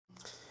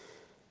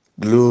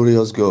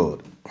Glorious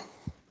God,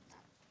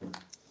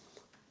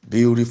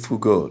 beautiful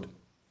God.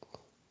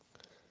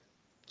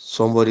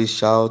 Somebody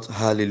shout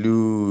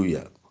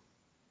hallelujah.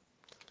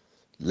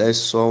 Let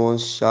someone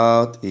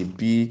shout a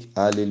big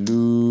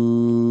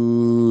hallelujah.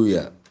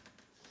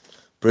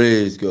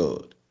 Praise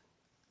God.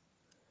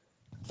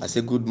 I say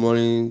good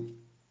morning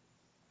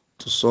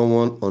to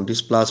someone on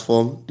this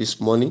platform this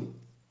morning.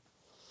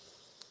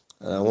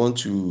 And I want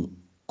to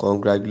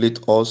congratulate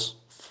us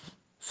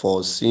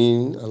for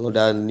seeing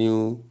another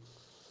new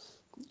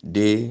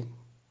day,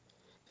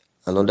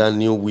 another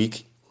new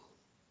week.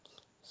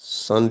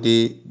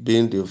 Sunday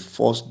being the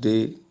first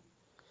day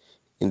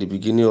in the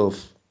beginning of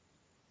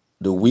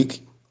the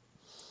week.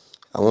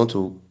 I want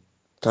to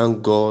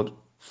thank God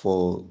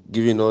for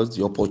giving us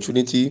the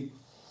opportunity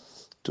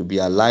to be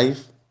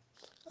alive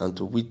and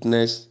to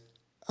witness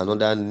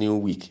another new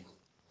week.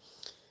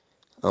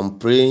 I'm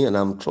praying and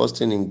I'm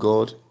trusting in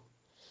God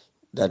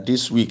that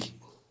this week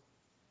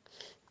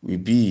will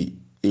be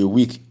a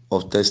week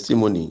of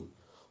testimony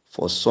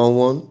for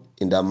someone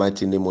in the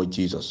mighty name of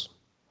Jesus.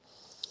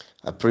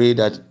 I pray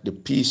that the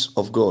peace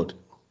of God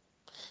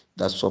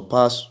that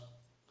surpasses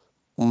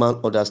human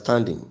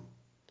understanding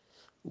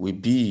will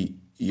be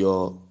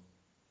your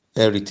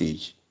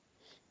heritage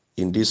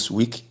in this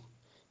week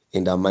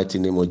in the mighty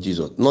name of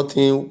Jesus.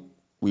 Nothing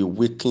will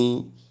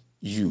weaken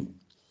you.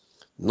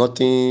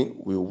 Nothing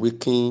will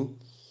weaken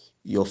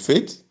your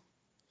faith.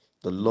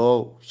 The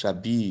Lord shall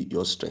be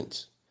your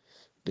strength.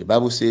 The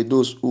Bible says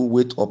those who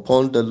wait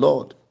upon the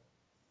Lord,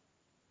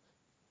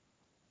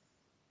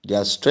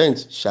 their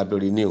strength shall be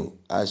renewed.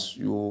 As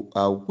you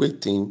are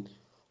waiting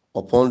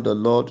upon the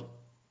Lord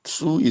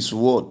through his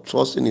word,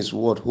 trusting his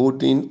word,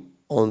 holding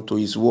on to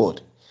his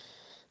word,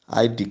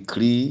 I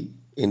decree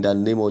in the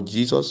name of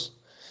Jesus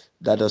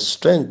that the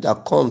strength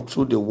that comes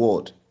through the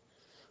word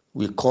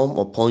will come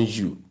upon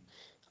you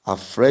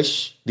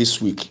afresh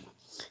this week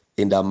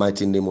in the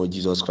mighty name of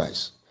Jesus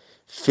Christ.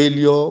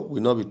 Failure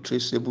will not be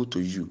traceable to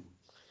you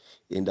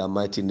in the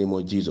mighty name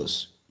of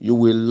Jesus. You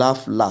will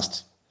laugh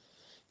last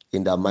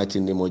in the mighty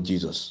name of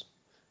Jesus.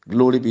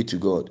 Glory be to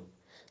God.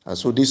 And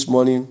so this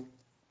morning,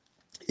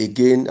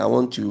 again, I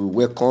want to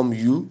welcome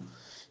you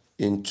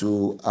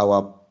into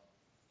our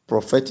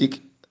prophetic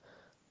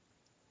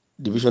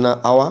divisional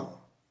hour.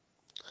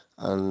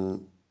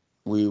 And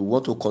we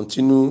want to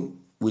continue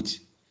with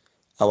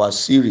our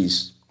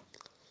series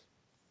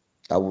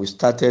that we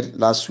started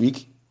last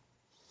week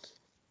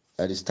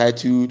that is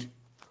titled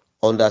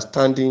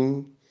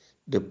Understanding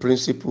the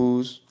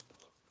Principles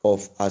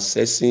of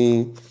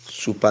Accessing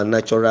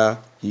Supernatural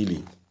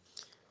Healing.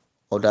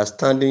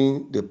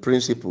 Understanding the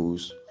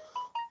principles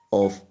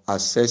of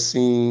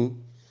accessing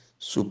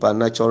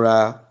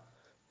supernatural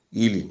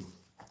healing.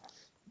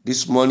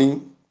 This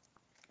morning,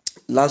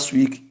 last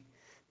week,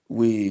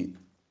 we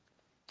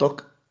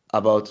talked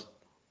about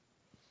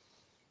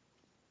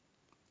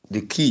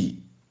the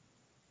key,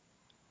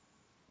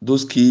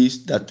 those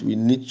keys that we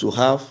need to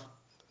have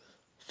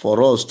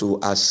for us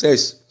to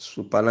access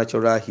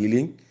supernatural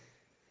healing.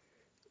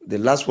 The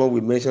last one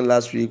we mentioned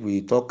last week,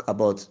 we talked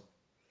about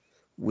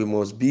we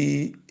must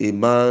be a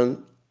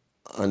man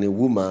and a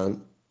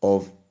woman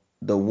of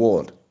the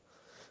word,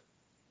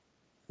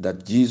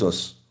 that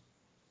Jesus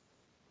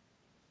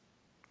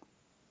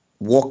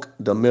worked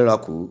the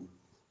miracle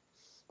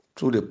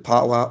through the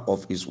power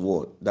of his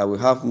word, that we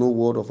have no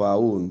word of our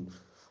own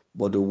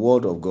but the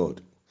word of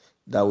God,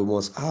 that we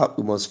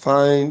must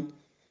find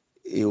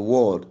a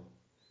word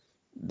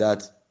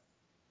that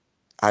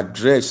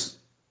address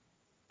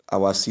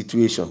our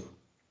situation.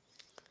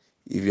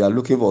 If you are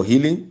looking for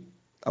healing,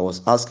 I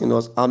was asking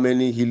us how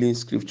many healing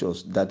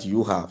scriptures that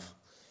you have.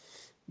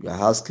 You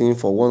are asking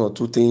for one or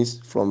two things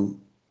from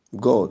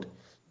God.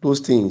 Those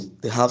things,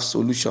 they have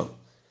solution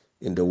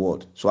in the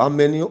word. So how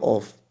many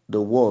of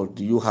the word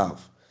do you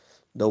have?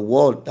 The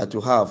word that you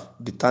have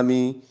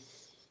define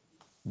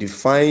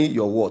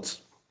your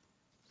worth.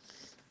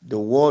 The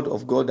word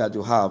of God that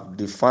you have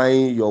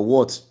define your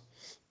worth.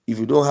 If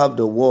you don't have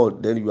the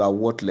word, then you are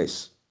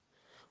worthless.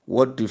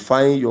 What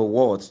define your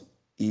worth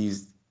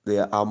is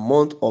the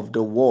amount of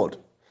the word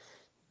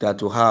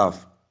that you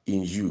have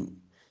in you.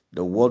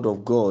 The word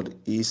of God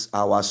is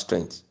our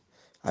strength.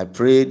 I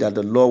pray that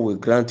the Lord will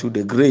grant you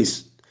the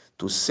grace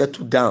to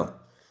settle down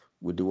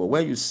with the word.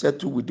 When you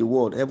settle with the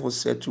word, heaven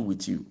settle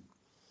with you.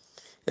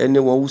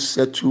 Anyone who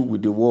settle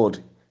with the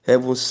word,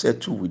 heaven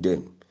settle with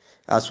them.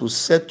 As you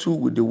settle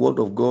with the word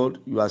of God,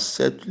 you are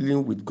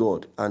settling with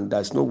God, and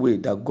there's no way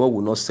that God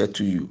will not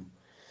settle you.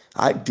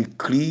 I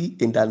decree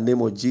in the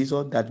name of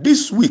Jesus that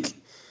this week,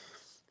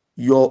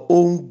 your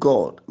own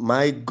God,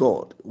 my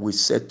God, will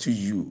settle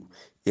you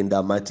in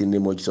the mighty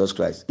name of Jesus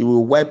Christ. He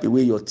will wipe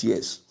away your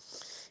tears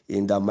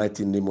in the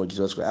mighty name of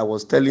Jesus Christ. I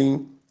was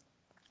telling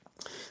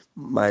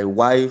my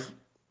wife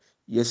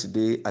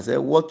yesterday, I said,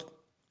 what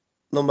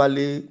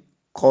normally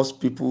cause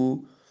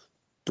people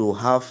to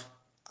have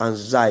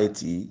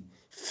anxiety,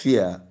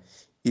 fear,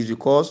 is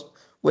because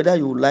whether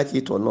you like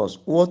it or not,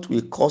 what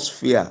will cause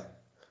fear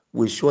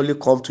will surely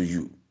come to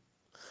you.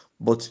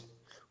 But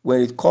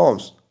when it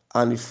comes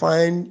and you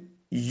find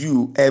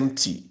you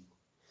empty,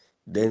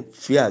 then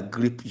fear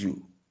grip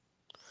you.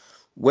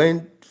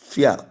 When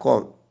fear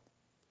come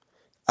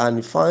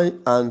and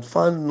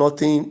find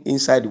nothing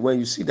inside, when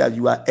you see that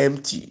you are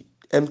empty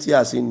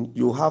as in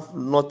you have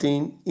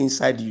nothing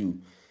inside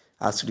you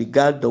as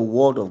regard the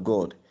word of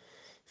God,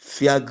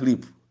 fear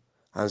grip,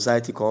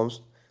 anxiety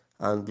comes,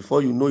 and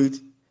before you know it,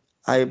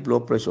 high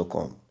blood pressure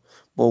come.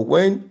 But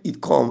when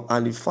it come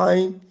and you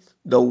find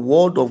the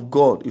word of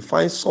God, you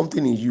find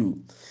something in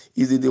you,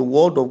 is it the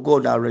word of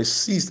God that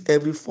resists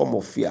every form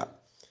of fear?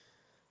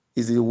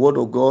 Is it the word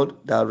of God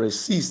that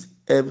resists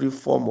every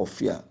form of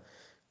fear?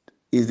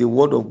 Is the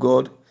word of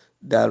God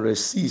that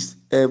resists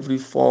every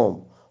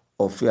form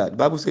of fear? The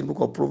Bible said in the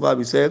book of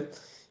Proverbs,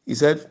 he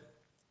said,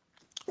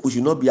 we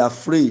should not be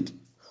afraid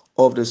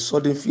of the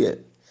sudden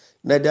fear,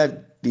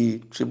 neither the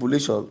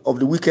tribulation of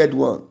the wicked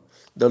one.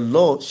 The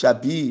Lord shall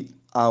be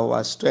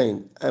our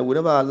strength, and will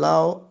never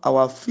allow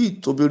our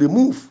feet to be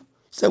removed. He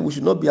said we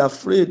should not be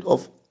afraid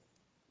of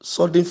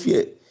sudden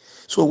fear.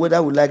 So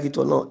whether we like it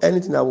or not,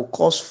 anything that will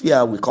cause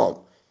fear will come.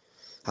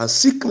 And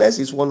sickness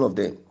is one of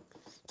them.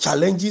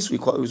 Challenges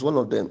is one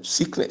of them.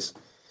 Sickness.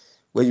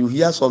 When you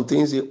hear some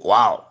things, say,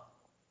 wow.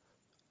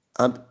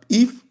 And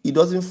if he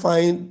doesn't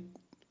find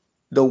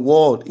the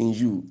word in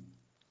you,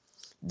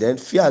 then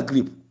fear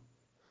grip.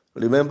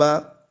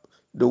 Remember,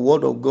 the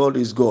word of God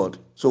is God.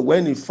 So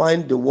when he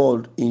finds the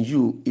word in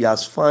you, he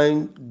has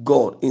found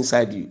God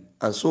inside you.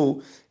 And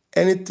so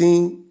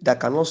anything that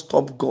cannot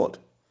stop God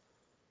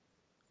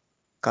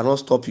cannot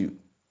stop you.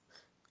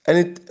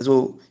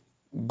 So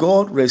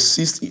God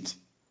resists it.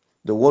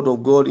 The word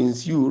of God in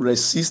you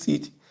resists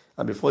it,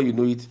 and before you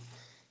know it,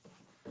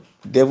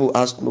 the devil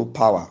has no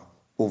power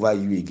over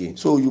you again.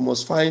 So you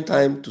must find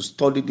time to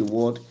study the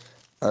word,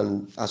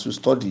 and as you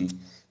study,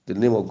 the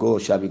name of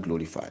God shall be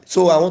glorified.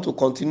 So I want to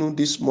continue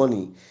this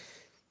morning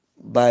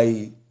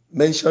by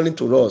mentioning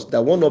to us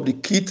that one of the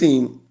key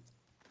things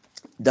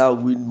that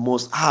we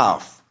must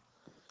have,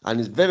 and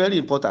it's very, very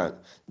important,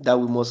 that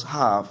we must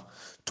have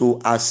to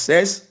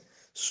access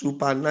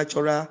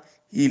supernatural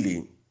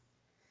healing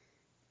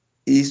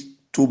is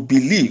to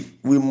believe.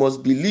 We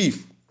must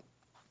believe.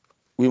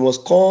 We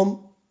must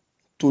come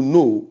to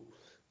know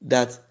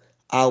that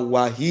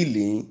our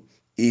healing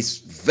is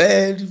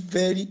very,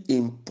 very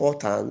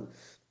important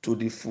to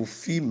the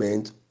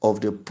fulfillment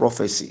of the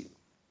prophecy.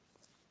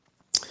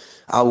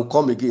 I will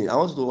come again. I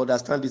want you to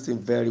understand this thing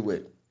very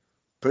well.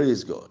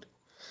 Praise God.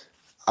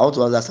 I want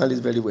to understand this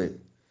very well.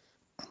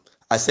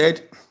 I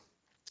said,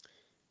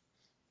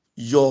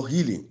 your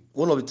healing,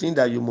 one of the things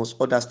that you must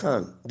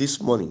understand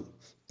this morning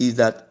is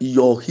that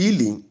your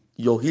healing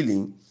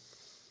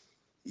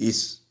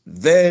is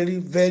very,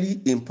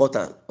 very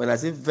important. When I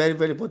say very,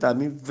 very important, I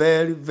mean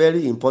very,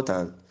 very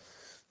important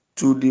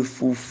to the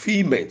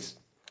fulfillment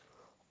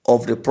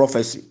of the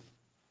prophecy.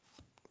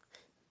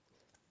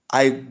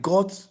 I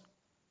got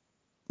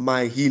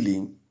my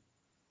healing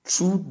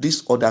through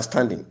this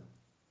understanding.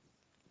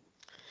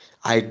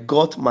 I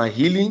got my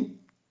healing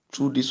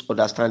through this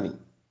understanding.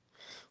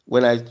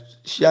 When I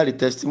share the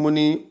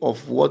testimony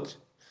of what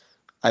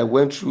I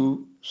went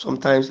through some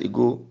times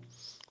ago,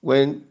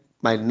 when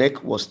my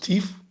neck was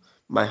stiff,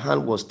 my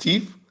hand was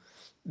stiff,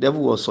 the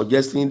devil was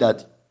suggesting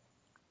that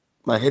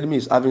my enemy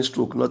is having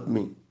stroke, not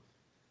me,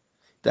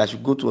 that I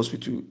should go to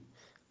hospital.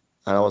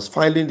 And I was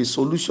finding the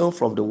solution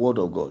from the word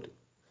of God.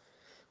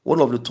 One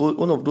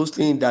of those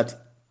things that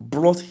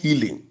brought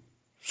healing,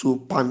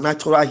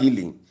 supernatural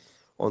healing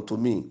unto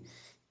me,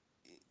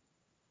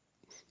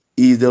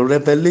 is the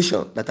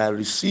revelation that I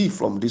received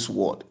from this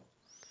word.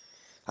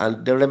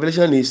 And the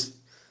revelation is,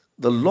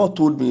 the Lord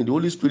told me, the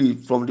Holy Spirit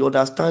from the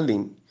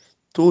understanding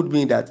told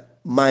me that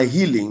my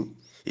healing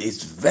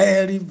is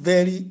very,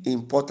 very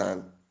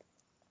important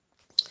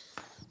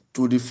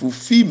to the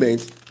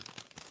fulfillment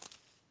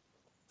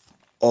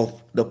of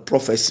the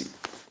prophecy.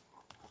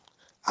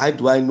 How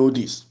do I know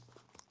this?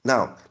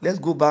 Now, let's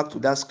go back to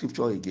that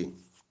scripture again.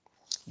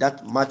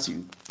 That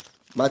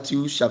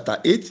Matthew chapter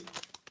 8.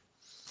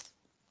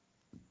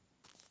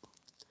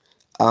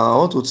 I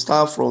want to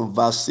start from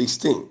verse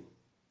 16.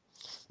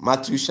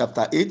 Matthew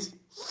chapter 8.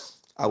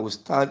 I will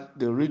start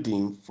the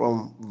reading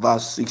from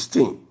verse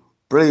 16.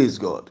 Praise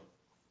God.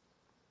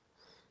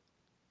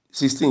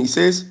 16, it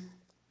says,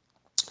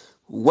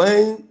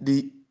 when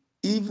the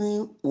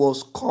evening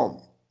was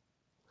come,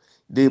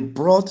 they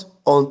brought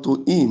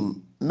unto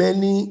him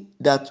many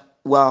that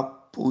were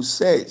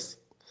possessed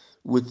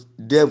with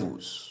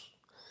devils,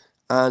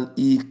 and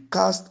he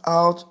cast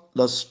out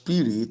the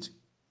spirit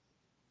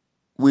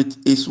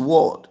with his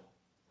word,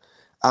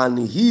 and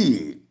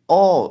healed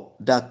all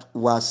that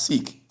were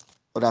sick.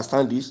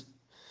 Understand this?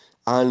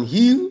 And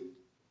healed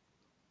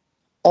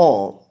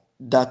all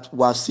that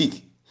were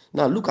sick.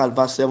 Now look at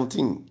verse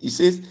 17. It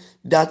says,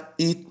 that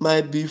it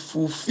might be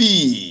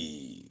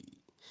fulfilled,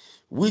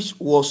 which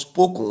was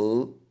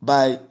spoken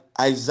by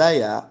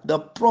Isaiah the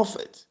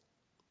prophet.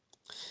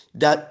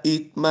 That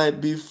it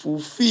might be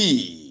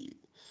fulfilled,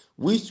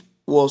 which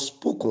was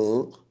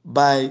spoken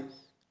by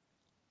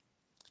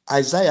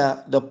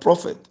Isaiah the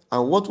prophet.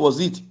 And what was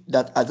it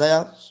that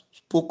Isaiah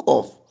spoke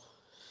of.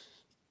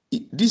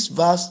 This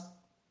verse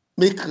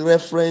make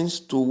reference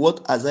to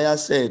what Isaiah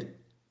said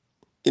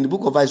in the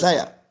book of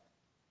Isaiah.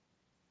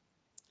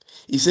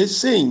 He says,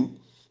 saying,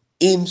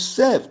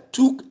 himself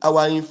took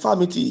our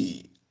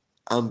infirmity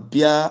and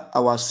bear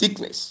our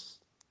sicknesses.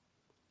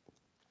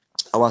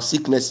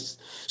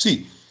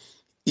 See,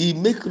 he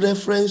make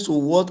reference to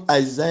what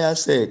Isaiah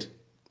said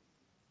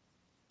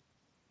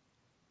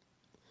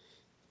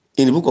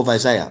in the book of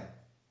Isaiah.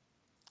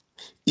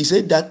 He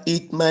said that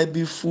it might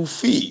be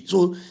fulfilled.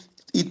 So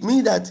it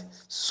means that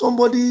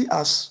somebody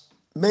has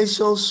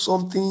mentioned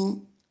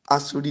something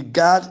as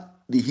regard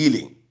the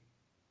healing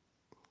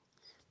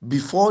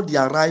before the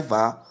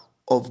arrival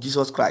of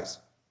Jesus Christ.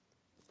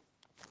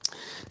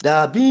 There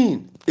have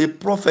been a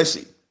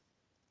prophecy,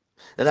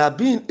 there have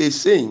been a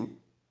saying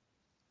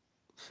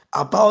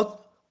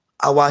about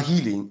our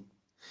healing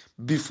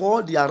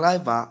before the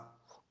arrival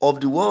of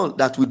the one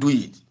that will do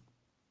it.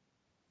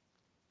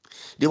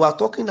 They were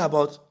talking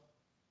about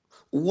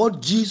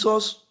what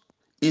Jesus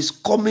is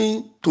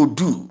coming to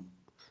do,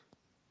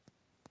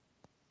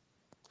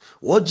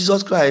 what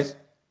Jesus Christ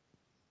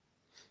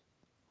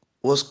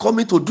was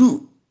coming to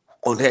do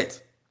on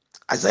earth.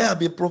 Isaiah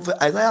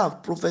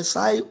have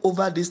prophesied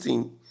over this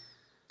thing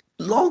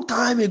long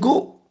time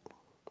ago.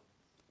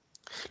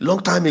 Long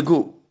time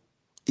ago.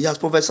 He has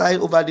prophesied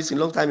over this thing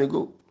long time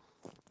ago.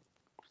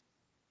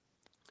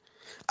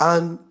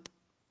 And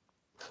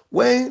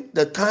when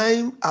the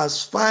time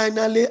has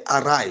finally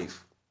arrived,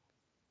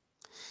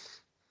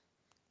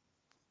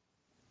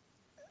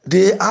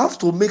 they have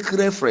to make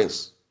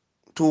reference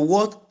to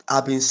what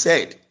have been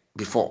said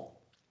before.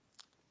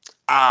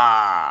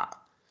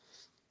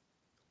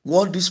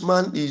 What this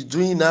man is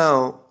doing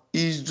now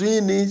is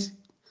doing it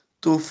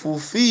to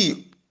fulfill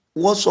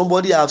what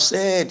somebody have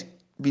said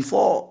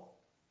before.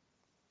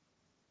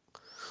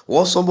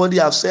 What somebody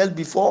have said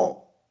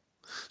before.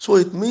 So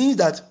it means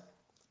that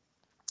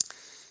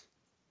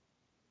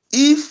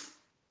if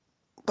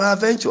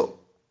peradventure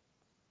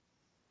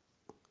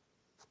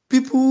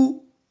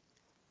people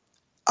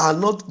are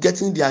not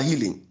getting their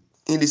healing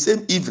in the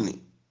same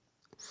evening,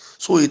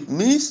 so it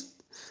means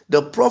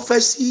the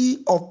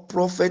prophecy of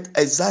prophet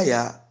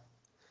Isaiah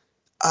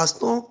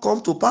has not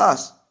come to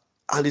pass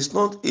and is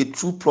not a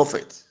true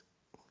prophet.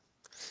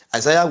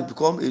 Isaiah will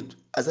become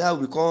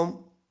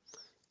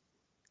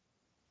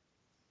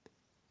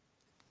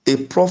a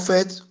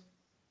prophet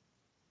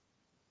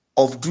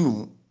of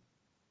doom,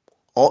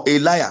 or a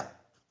liar,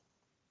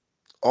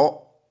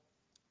 or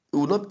it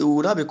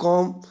will not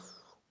become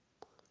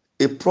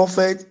a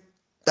prophet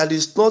that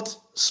is not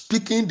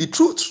speaking the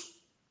truth.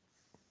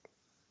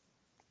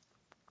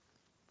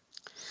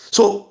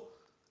 So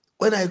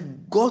when I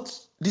got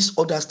this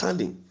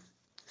understanding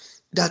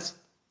that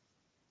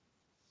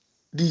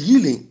the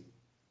healing,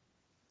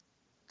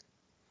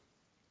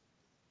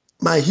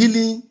 my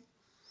healing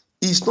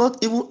is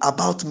not even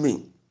about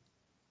me.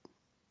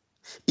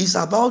 It's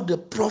about the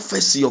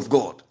prophecy of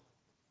God.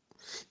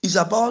 It's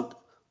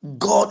about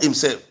God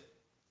himself.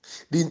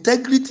 The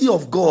integrity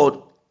of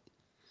God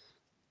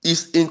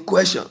is in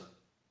question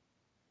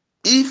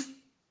if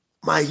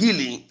my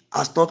healing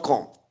has not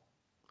come.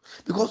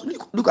 Because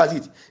look at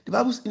it. The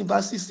Bible in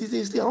verse 16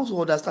 says, I also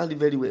understand it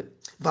very well.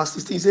 Verse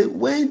 16 says,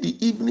 when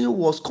the evening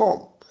was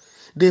come,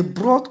 they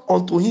brought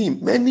unto him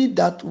many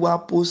that were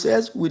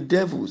possessed with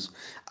devils,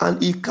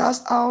 and he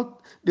cast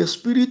out the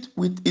spirit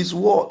with his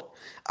word,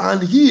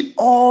 and healed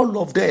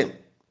all of them.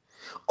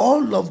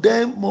 All of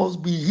them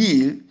must be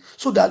healed,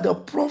 so that the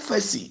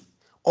prophecy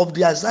of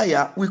the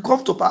Isaiah will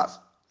come to pass.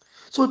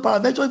 So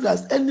peradventure, if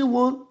there's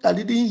anyone that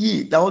didn't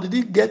heal, that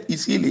didn't get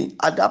his healing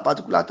at that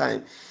particular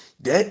time,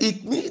 then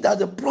it means that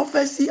the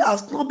prophecy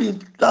has not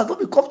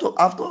come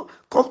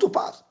to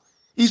pass.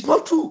 It's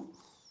not true.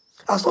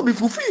 Has not been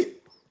fulfilled.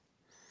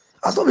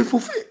 Has not been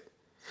fulfilled.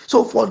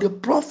 So for the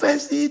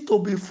prophecy to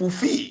be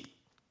fulfilled,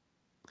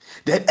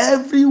 then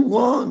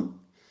everyone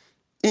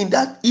in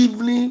that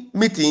evening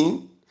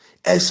meeting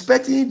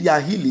expecting their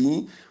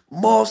healing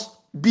must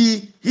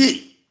be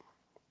healed.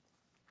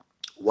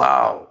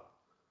 Wow.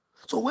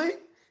 So when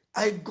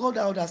I got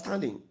that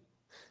understanding,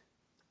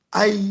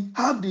 I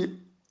have the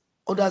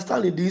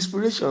understanding, the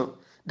inspiration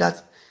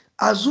that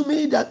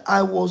assuming that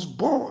I was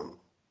born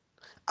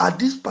at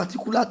this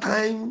particular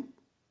time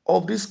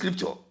of this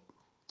scripture,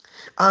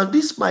 and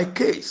this my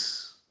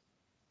case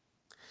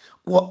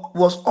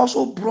was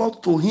also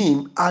brought to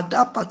him at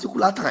that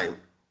particular time,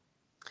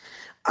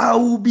 I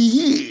will be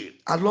healed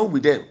along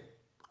with them.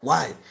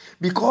 Why?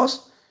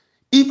 Because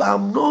if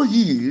I'm not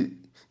healed,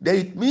 then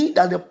it means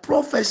that the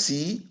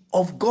prophecy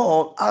of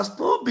God has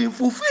not been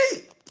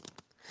fulfilled.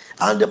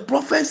 And the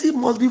prophecy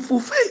must be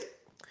fulfilled.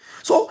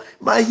 So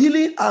my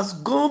healing has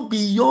gone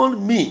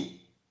beyond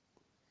me.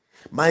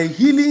 My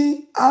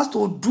healing has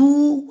to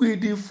do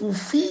with the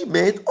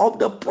fulfillment of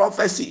the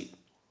prophecy,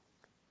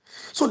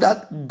 so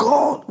that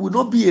God will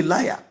not be a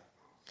liar,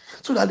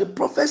 so that the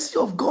prophecy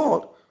of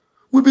God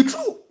will be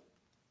true.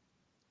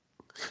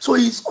 So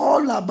it's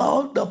all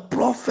about the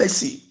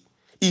prophecy.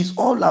 It's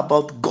all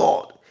about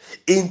God.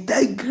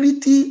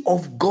 Integrity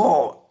of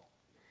God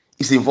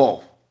is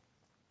involved.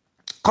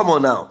 Come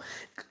on now.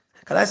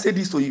 Can I say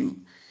this to you?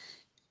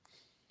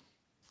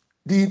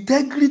 The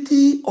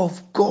integrity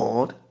of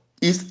God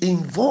is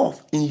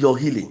involved in your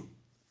healing.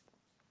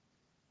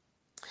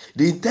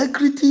 The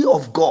integrity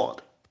of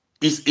God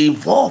is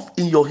involved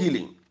in your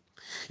healing.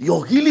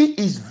 Your healing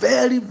is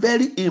very,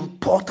 very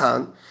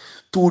important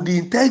to the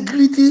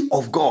integrity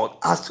of God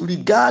as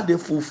regard the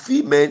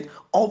fulfillment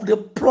of the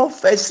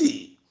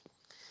prophecy.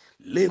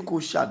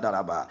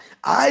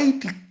 I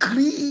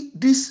decree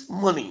this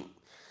morning,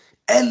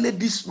 early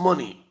this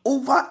morning,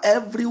 over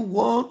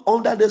everyone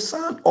under the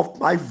sound of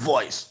my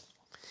voice.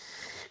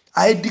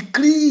 I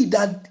decree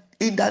that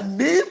in the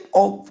name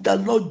of the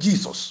Lord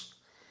Jesus,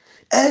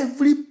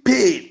 every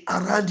pain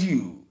around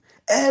you,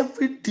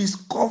 every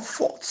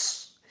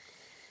discomfort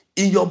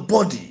in your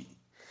body,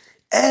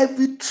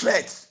 every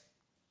threat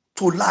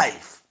to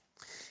life,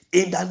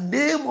 in the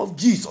name of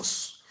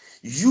Jesus,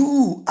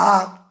 you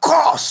are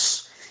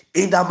cursed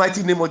in the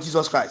mighty name of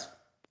Jesus Christ.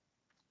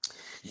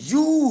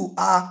 You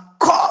are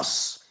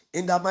cursed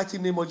in the mighty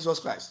name of Jesus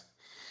Christ.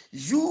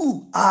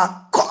 You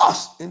are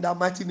cursed in the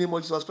mighty name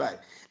of Jesus Christ.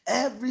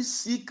 Every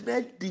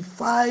sickness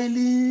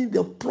defiling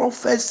the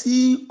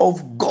prophecy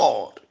of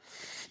God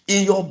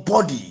in your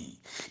body,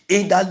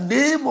 in the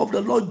name of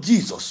the Lord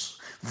Jesus,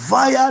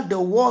 via the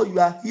word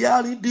you are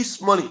hearing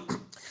this morning,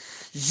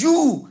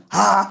 you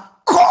are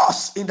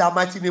cursed in the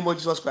mighty name of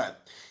Jesus Christ.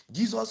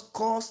 Jesus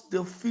caused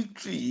the fig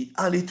tree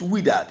and it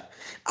withered.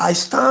 I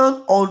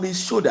stand on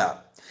his shoulder.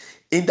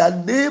 In the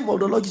name of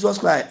the Lord Jesus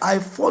Christ, I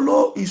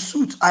follow his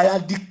suit. I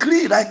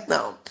decree right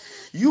now,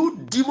 you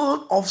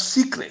demon of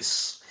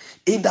sickness,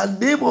 in the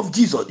name of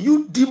Jesus,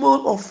 you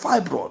demon of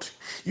fibroid,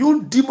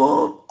 you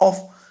demon of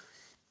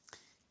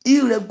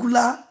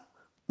irregular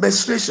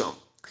menstruation,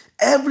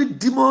 every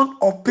demon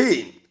of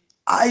pain,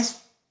 I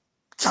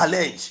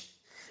challenge.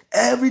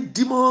 Every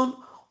demon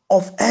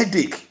of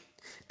headache,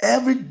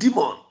 every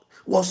demon,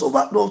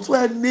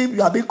 whatsoever name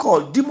you are being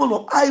called, demon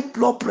of high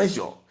blood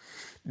pressure,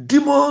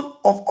 demon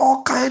of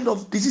all kind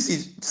of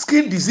diseases,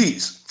 skin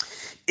disease,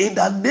 in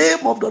the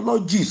name of the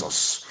Lord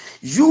Jesus,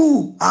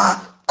 you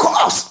are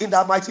cursed in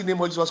the mighty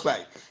name of Jesus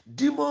Christ.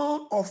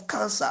 Demon of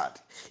cancer,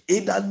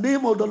 in the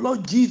name of the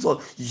Lord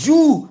Jesus,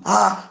 you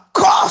are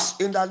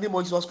cursed in the name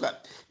of Jesus Christ.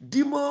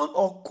 Demon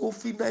of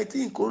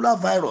COVID-19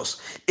 coronavirus,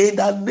 in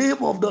the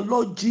name of the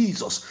Lord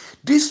Jesus,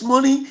 this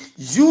morning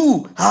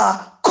you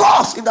are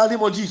cursed in the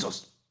name of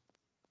Jesus.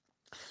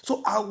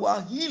 So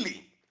our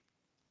healing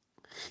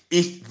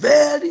is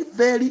very,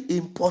 very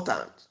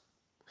important.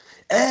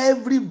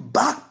 Every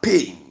back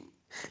pain,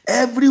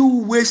 every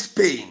waist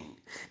pain,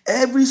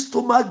 every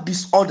stomach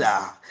disorder,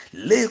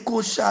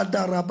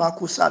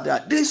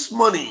 this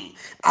morning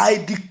I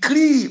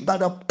decree by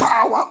the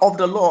power of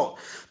the Lord,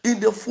 in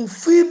the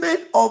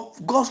fulfillment of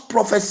God's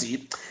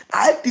prophecy,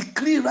 I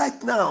decree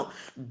right now,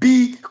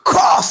 be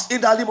cursed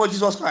in the name of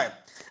Jesus Christ.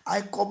 I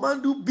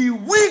command you, be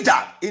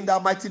withered in the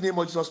mighty name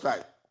of Jesus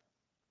Christ.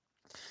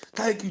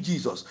 Thank you,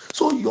 Jesus.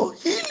 So your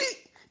healing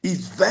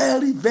is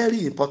very,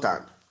 very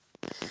important.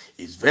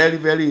 It's very,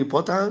 very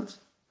important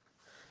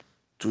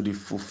to the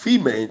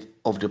fulfillment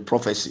of the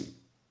prophecy.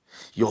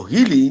 Your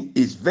healing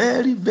is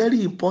very,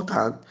 very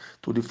important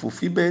to the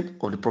fulfillment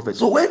of the prophecy.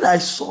 So when I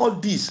saw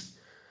this,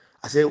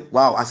 I said,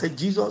 wow, I said,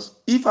 Jesus,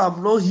 if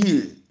I'm not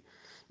healed,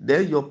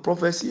 then your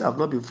prophecy have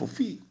not been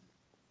fulfilled.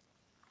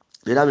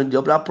 Then I mean the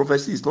other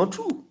prophecy is not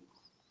true.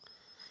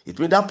 It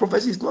means that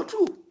prophecy is not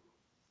true.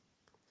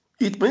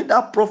 It means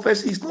that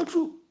prophecy is not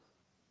true.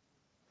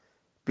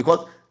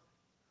 Because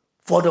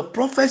for the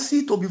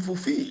prophecy to be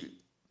fulfilled,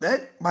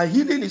 then my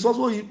healing is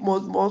also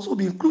must also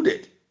be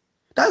included.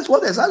 That's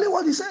exactly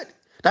what he said.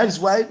 That is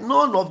why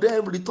none of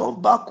them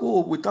return back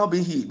home without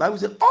being healed. Bible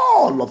says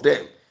all of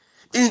them,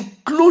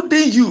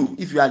 including you,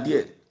 if you are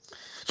there.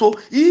 So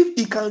if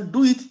he can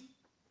do it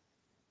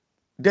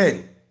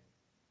then,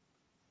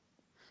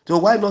 so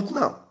why not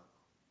now?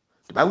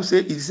 The Bible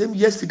says it's the same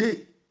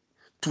yesterday,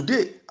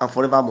 today, and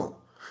forevermore.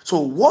 So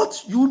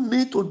what you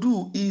need to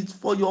do is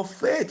for your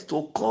faith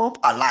to come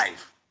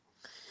alive.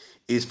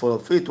 Is for your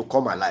faith to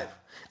come alive.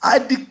 I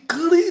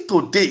decree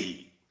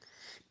today,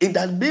 in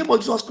the name of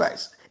Jesus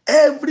Christ,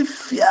 every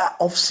fear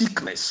of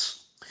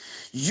sickness,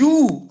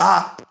 you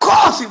are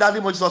cursed in the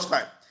name of Jesus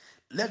Christ.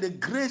 Let the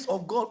grace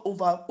of God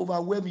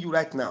overwhelm you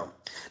right now.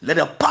 Let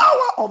the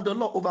power of the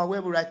Lord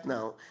overwhelm you right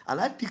now.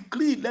 And I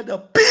decree, let the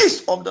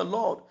peace of the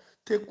Lord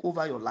take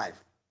over your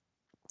life.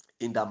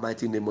 In the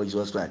mighty name of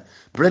Jesus Christ.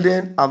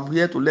 Brethren, I'm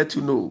here to let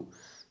you know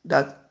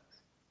that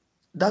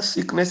that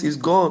sickness is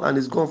gone and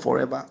is gone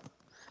forever.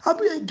 I've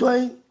been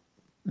enjoying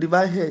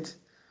divine health.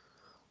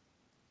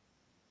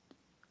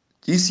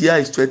 This year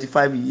is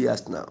 25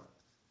 years now.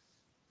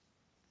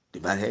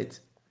 Divine health.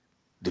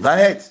 Divine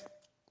health.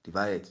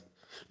 Divine health.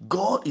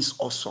 God is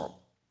awesome.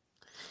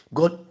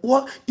 God,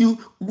 what you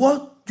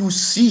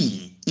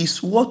see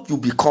is what you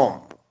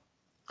become.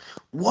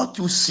 What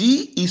you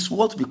see is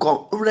what you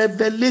become.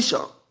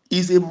 Revelation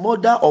is a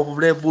mother of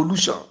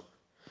revolution.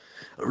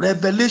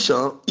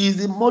 Revelation is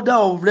the mother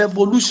of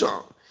revolution.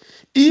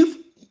 If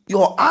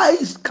your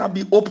eyes can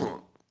be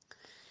opened,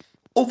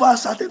 over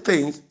certain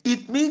things,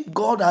 it means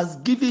God has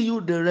given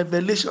you the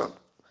revelation.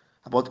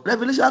 But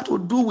revelation has to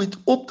do with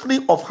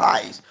opening of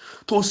eyes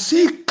to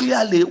see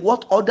clearly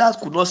what others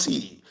could not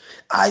see.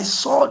 I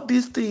saw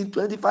this thing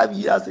 25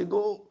 years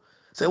ago.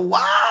 Say,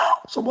 wow,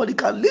 somebody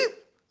can live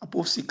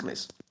above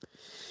sickness.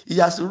 He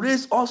has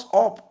raised us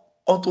up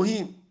unto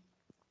him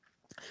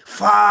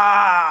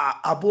far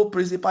above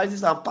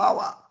principalities and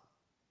power.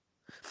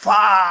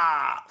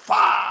 Far,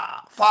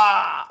 far,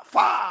 far,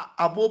 far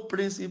above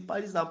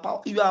principalities and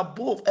power. You are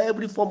above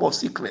every form of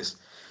sickness.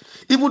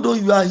 Even though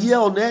you are here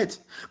on earth,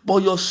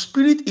 but your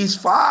spirit is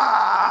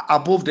far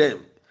above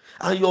them.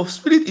 And your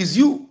spirit is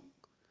you.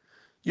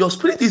 Your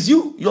spirit is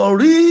you. Your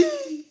real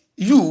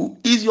you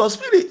is your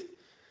spirit.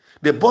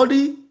 The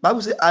body,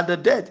 Bible says, at the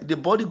death, the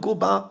body go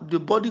back, the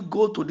body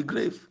go to the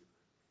grave,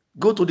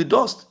 go to the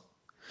dust.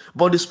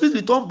 But the spirit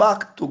return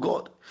back to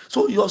God.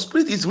 So your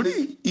spirit is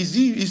real, is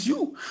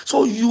you.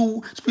 So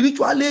you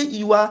spiritually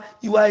you are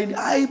in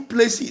high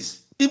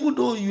places, even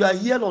though you are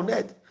here on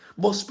earth.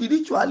 But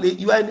spiritually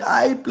you are in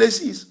high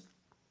places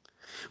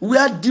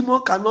where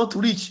demon cannot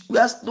reach,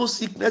 where no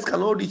sickness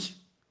cannot reach,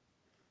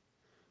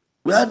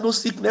 where no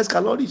sickness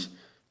cannot reach.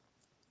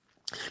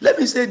 Let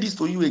me say this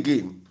to you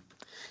again: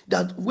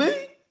 that when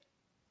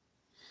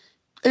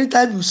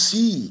anytime you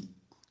see,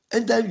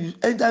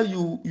 anytime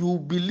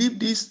you believe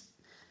this,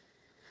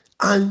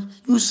 and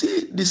you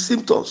see the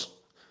symptoms.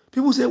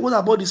 People say, what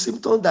about the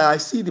symptoms that I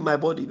see in my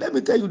body? Let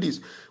me tell you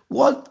this.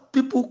 What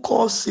people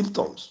call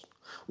symptoms,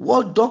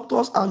 what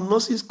doctors and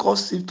nurses call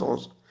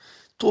symptoms,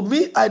 to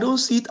me, I don't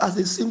see it as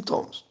a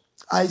symptoms.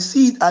 I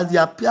see it as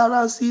the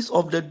appearances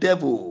of the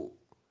devil.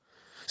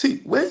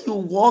 See, when you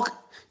walk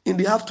in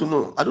the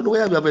afternoon, I don't know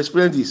whether you have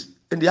experienced this,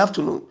 in the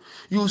afternoon,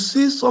 you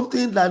see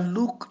something that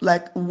look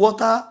like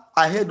water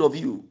ahead of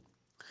you.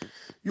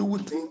 You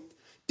would think,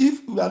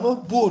 if you are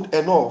not bold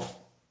enough,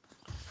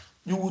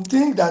 you would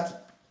think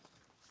that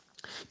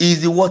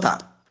is the water.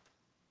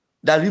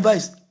 The river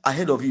is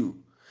ahead of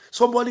you.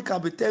 Somebody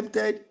can be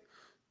tempted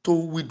to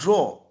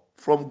withdraw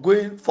from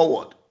going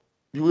forward.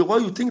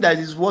 When you think that it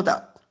is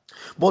water.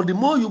 But the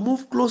more you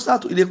move closer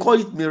to it, they call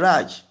it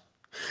mirage.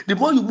 The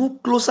more you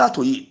move closer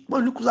to it, the more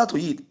you look closer to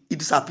it, it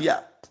disappears.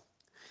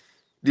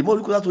 The more you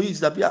look closer to it, it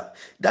disappears.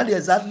 That is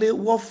exactly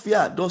what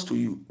fear does to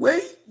you.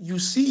 When you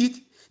see it,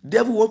 the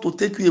devil want to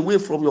take you away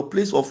from your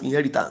place of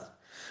inheritance,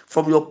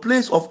 from your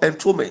place of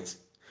enthronement.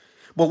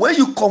 But when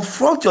you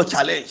confront your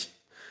challenge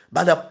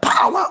by the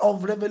power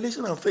of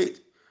revelation and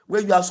faith,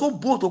 when you are so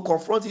bold to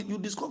confront it, you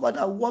discover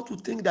that what you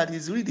think that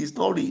is real is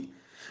not real.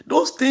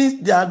 Those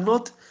things, they are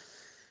not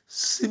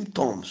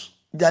symptoms.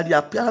 They are the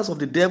appearance of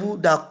the devil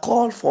that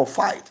call for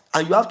fight.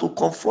 And you have to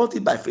confront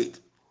it by faith.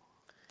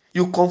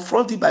 You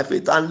confront it by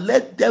faith and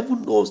let devil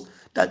knows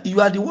that you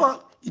are the one.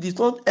 It is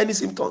not any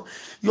symptom.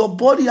 Your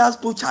body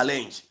has no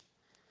challenge.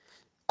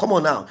 Come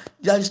on now.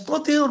 There is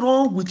nothing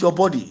wrong with your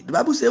body. The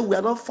Bible says we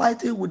are not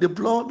fighting with the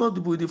blood, not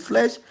with the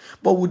flesh,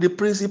 but with the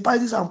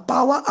principalities and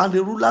power and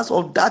the rulers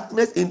of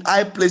darkness in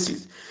high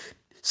places.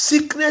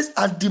 Sickness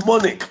are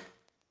demonic.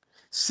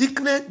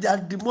 Sickness, they are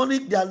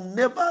demonic. They are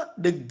never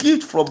the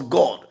gift from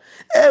God.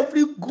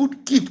 Every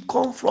good gift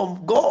comes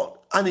from God,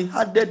 and he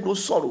added no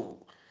sorrow.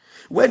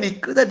 When he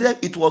created them,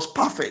 it was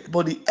perfect.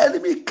 But the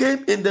enemy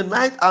came in the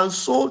night and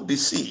sowed the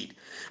seed.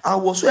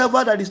 And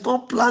whatsoever that is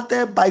not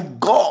planted by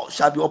God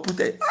shall be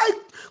uprooted.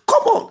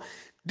 Come on.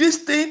 This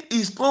thing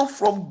is not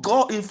from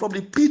God, it's from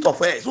the pit of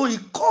hell. So he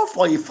called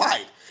for a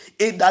fight.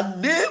 In the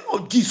name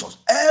of Jesus,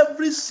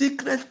 every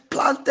sickness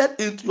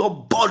planted into your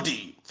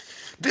body,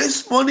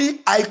 this morning,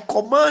 I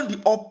command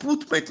the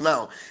uprootment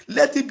now.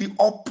 Let it be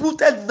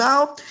uprooted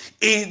now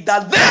in the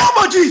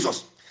name of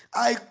Jesus.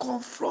 I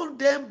confront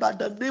them by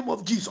the name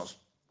of Jesus.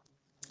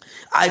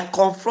 I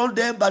confront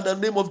them by the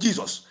name of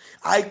Jesus.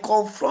 I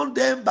confront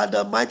them by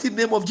the mighty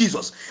name of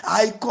Jesus.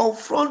 I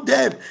confront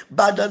them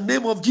by the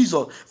name of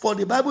Jesus. For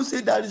the Bible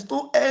says there is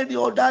no any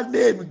other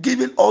name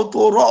given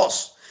unto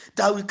us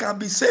that we can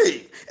be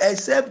saved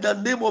except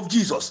the name of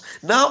Jesus.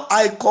 Now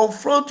I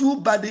confront you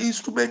by the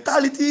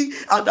instrumentality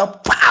and the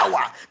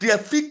power, the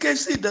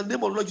efficacy in the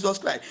name of Lord Jesus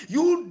Christ.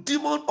 You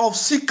demon of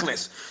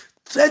sickness,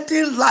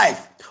 threatening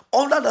life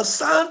under the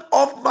sound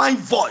of my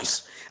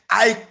voice,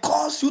 I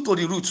cause you to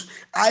the root.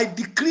 I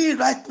decree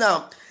right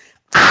now,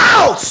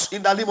 out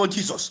in the name of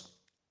Jesus.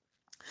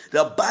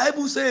 The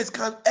Bible says,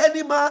 can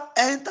any man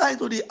enter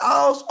into the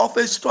house of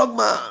a strong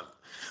man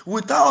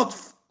without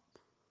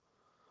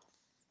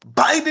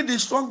binding the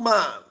strong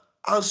man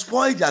and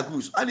spoil their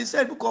goods? And he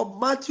said, book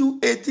of Matthew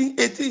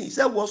 18:18, he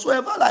said,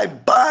 whatsoever I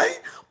bind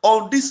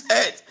on this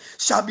earth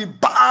shall be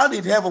bound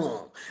in heaven,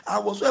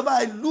 and whatsoever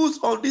I loose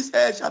on this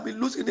earth shall be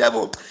loosed in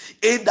heaven.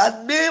 In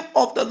the name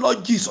of the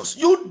Lord Jesus,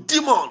 you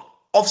demon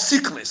of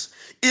sickness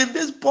in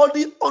this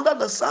body under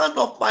the sound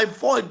of my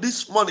voice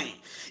this morning,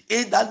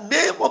 in the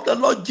name of the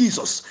Lord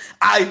Jesus,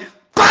 I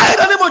bind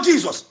the name of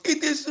Jesus.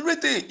 It is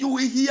written, you will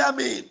hear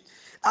me.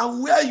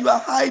 And where you are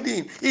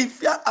hiding in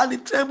fear and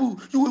in tremble,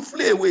 you will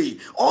flee away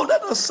under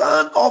the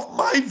sound of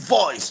my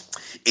voice.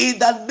 In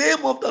the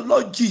name of the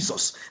Lord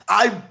Jesus,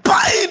 I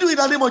bind you in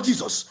the name of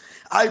Jesus.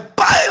 I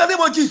bind in the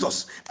name of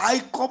Jesus. I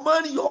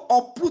command your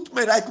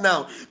uprootment right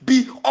now.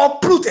 Be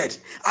uprooted.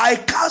 I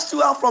cast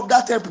you out from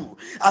that temple.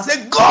 I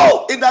say,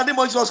 go in the name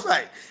of Jesus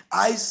Christ.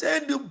 I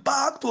send you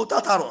back to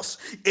Tartarus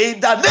in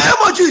the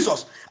name of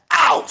Jesus.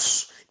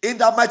 Out in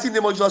the mighty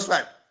name of Jesus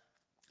Christ.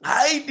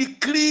 I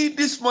decree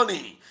this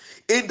morning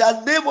in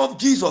the name of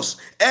Jesus,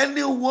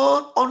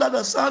 anyone under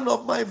the sound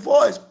of my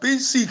voice being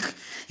sick,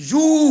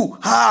 you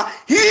are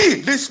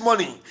healed this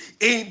morning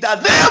in the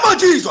name of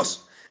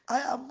Jesus.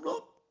 I am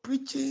not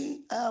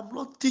preaching, I am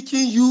not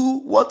teaching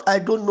you what I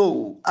don't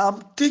know.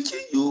 I'm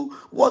teaching you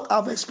what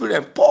I've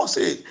experienced. Paul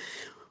said,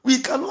 we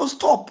cannot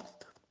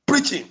stop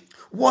preaching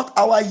what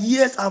our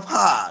ears have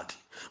heard,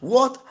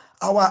 what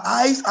our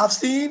eyes have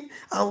seen,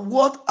 and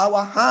what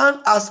our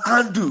hand has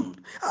handled.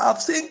 I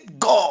have seen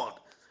God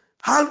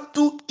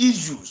handle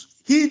issues.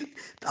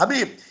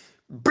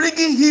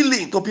 Bringing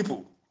healing to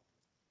people.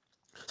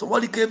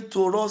 Somebody came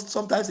to us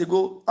sometimes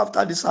ago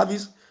after the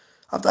service,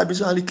 after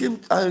the and he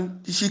came and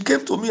she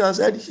came to me and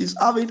said she's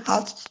having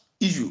heart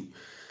issue.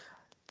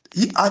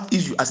 Heart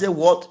issue. I said,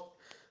 what?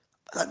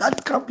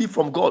 That can't be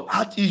from God.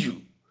 Heart issue.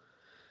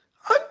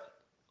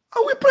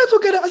 And we pray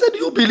together. I said, do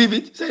you believe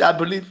it? He said, I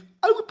believe.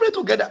 And we pray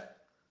together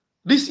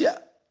this year.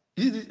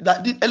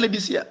 Early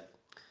this year.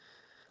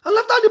 And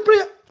after the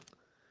prayer,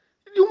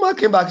 the woman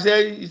came back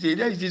and he said,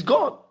 yes, he's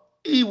gone.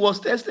 He was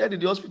tested in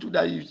the hospital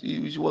that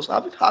he was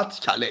having heart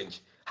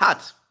challenge,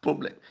 heart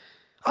problem.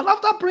 And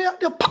after prayer,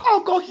 the power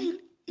of God healed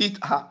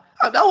her.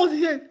 And that was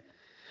the end.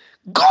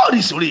 God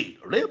is real.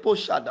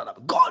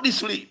 God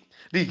is real.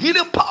 The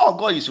healing power of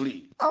God is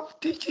real. I'm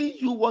teaching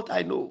you what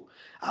I know.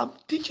 I'm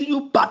teaching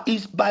you, but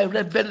it's by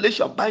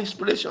revelation, by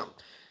inspiration.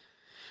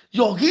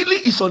 Your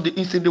healing is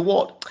in the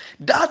word.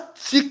 That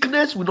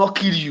sickness will not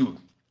kill you.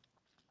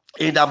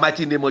 In the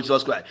mighty name of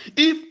Jesus Christ.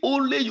 If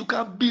only you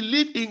can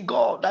believe in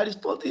God, there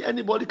is nothing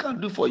anybody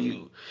can do for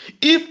you.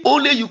 If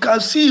only you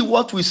can see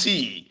what we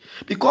see.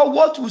 Because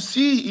what we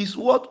see is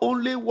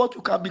only what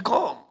you can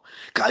become.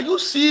 Can you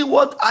see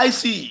what I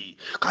see?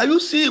 Can you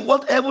see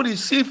what heaven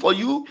is seeing for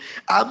you?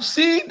 I'm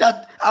seeing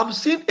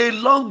a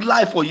long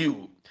life for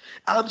you.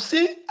 I'm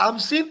seeing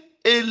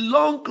a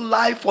long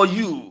life for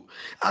you.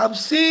 I'm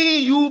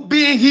seeing you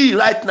being healed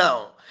right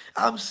now.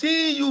 I'm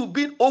seeing you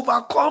being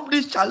overcome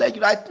this challenge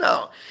right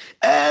now.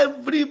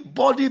 Every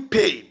body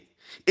pain,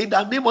 in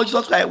the name of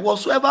Jesus Christ,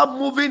 whatsoever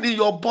moving in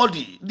your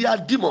body, they are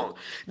demons.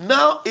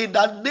 Now, in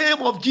the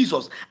name of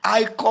Jesus,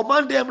 I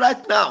command them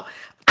right now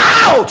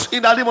out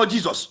in the name of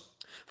Jesus.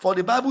 For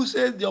the Bible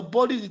says, your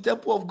body is the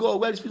temple of God,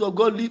 where the Spirit of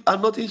God lives,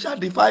 and nothing shall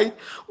defile.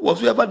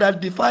 Whatsoever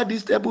that defile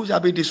this temple shall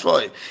be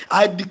destroyed.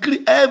 I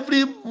decree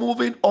every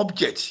moving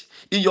object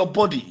in your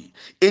body,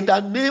 in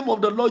the name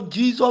of the Lord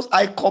Jesus,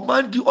 I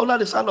command you under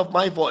the sound of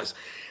my voice,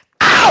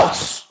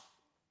 out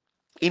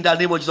in the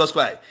name of Jesus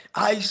Christ.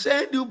 I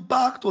send you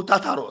back to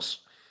Tartarus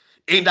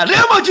in the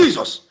name of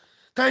Jesus.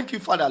 Thank you,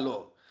 Father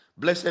Lord.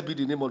 Blessed be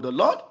the name of the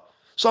Lord.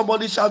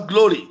 Somebody shout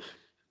glory.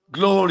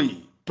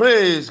 Glory.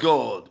 Praise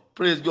God.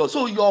 Praise God.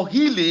 So your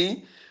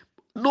healing,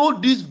 know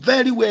this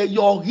very well,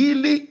 your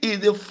healing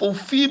is the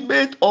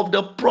fulfillment of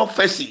the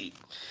prophecy.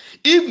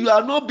 If you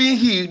are not being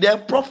healed,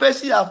 then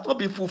prophecy has not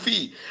been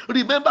fulfilled.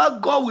 Remember,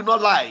 God will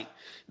not lie.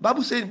 The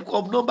Bible says in the book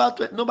of number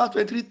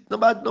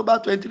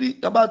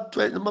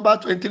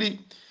 23,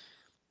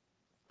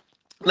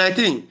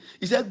 19.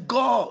 He said,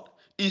 God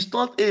is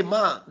not a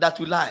man that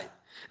will lie.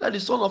 That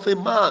is the son of a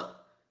man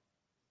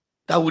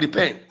that will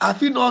repent. Have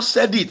he not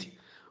said it?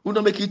 Will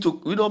not make it to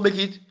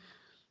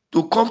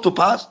come to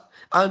pass.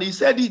 And he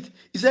said it.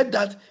 He said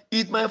that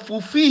it might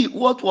fulfill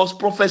what was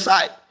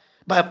prophesied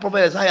by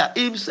Prophet Isaiah.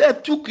 He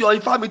himself took your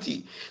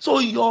infirmity. So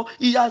he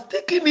has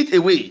taken it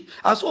away.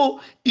 And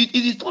so it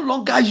is no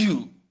longer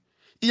you.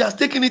 He has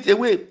taken it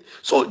away.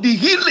 So the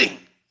healing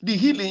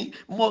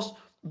must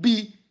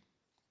be,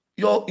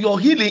 your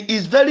healing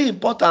is very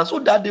important, so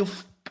that the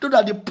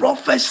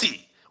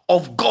prophecy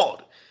of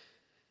God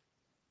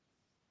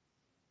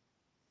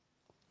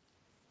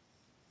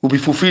will be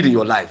fulfilled in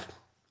your life.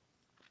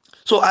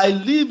 So I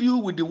leave you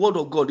with the word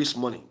of God this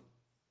morning.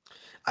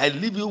 I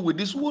leave you with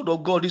this word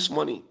of God this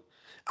morning.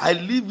 I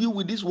leave you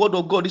with this word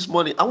of God this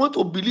morning. I want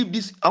to believe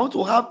this. I want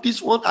to have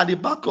this one at the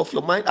back of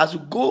your mind as you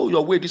go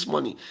your way this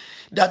morning.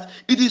 That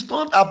it is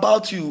not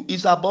about you,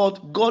 it's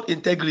about God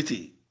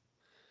integrity.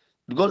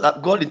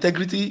 God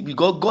integrity,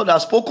 because God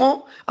has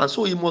spoken, and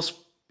so his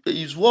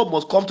word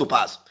must come to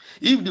pass.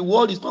 If the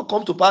word is not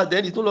come to pass,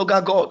 then it's no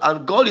longer God,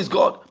 and God is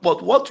God.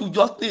 But what you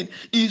just need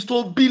is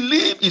to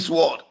believe his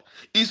word,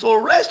 is to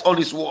rest on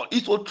his word,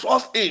 is to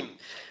trust him.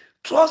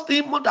 Trust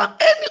him more than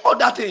any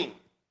other thing.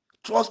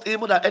 Trust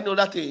him more than any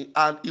other thing,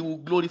 and he will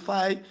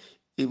glorify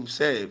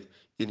himself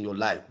in your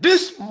life.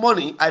 This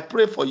morning, I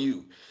pray for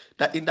you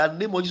that in the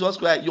name of Jesus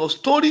Christ, your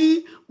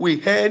story will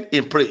end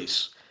in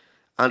praise,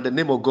 and the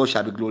name of God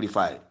shall be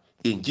glorified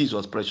in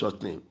Jesus'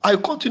 precious name. I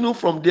continue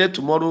from there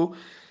tomorrow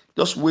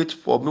Just wait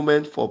for a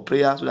moment for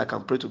prayer so that I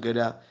can pray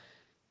together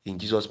in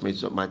Jesus'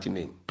 mighty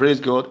name. Praise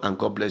God and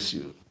God bless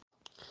you.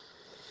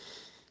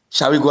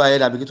 Shall we go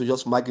ahead and begin to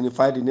just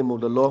magnify the name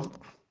of the Lord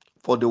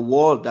for the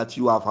word that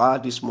you have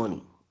heard this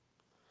morning?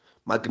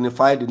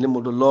 Magnify the name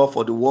of the Lord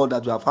for the word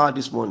that you have heard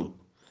this morning.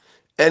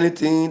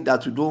 Anything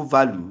that you don't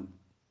value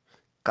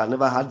can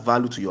never add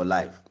value to your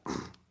life.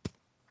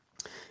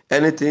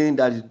 Anything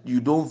that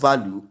you don't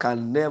value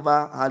can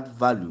never add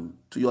value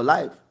to your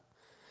life.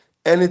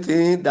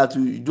 Anything that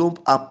you don't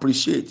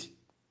appreciate,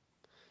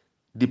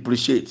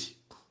 depreciate.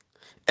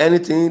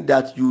 Anything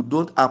that you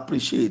don't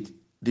appreciate,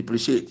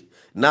 depreciate.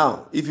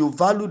 Now, if you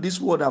value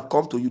this word that have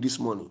come to you this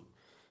morning,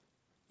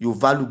 you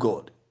value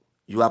God,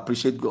 you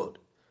appreciate God.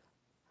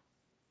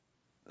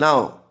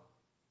 Now,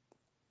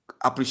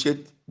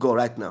 appreciate God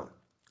right now.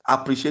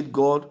 Appreciate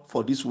God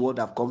for this word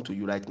that have come to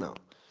you right now,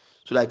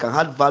 so that it can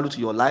add value to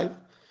your life,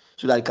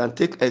 so that it can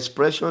take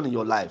expression in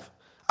your life.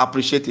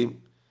 Appreciate Him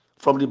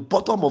from the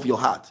bottom of your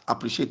heart.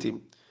 Appreciate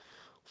Him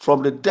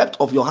from the depth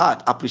of your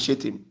heart.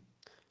 Appreciate Him.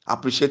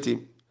 Appreciate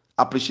Him.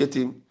 Appreciate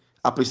Him.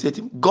 Appreciate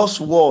Him.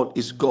 God's word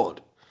is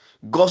God.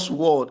 God's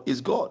word is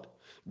God.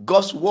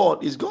 God's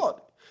word is God.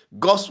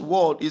 God's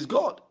word is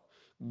God.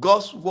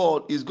 God's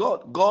word is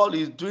God. God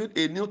is doing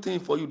a new thing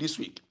for you this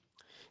week.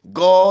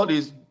 God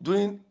is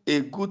doing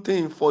a good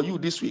thing for you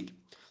this week.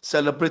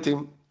 Celebrate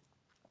Him,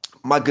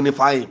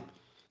 magnify Him,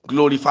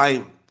 glorify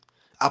Him,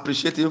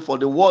 appreciate Him for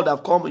the word that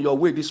have come your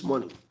way this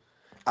morning.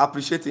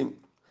 Appreciate Him,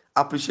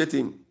 appreciate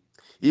Him.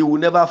 He will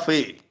never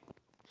fail.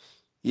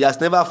 He has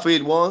never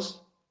failed once.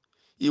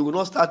 He will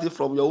not start it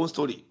from your own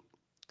story.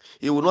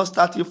 He will not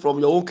start it from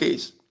your own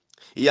case.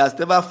 He has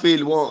never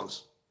failed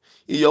once.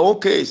 In your own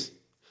case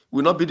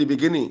will not be the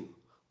beginning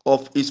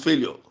of his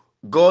failure.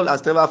 God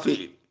has never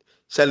failed.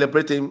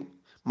 Celebrate Him,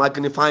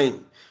 magnify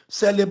Him.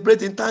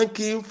 Celebrate Him, thank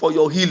Him for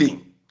your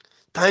healing.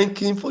 Thank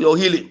Him for your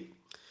healing.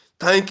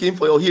 Thank Him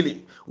for your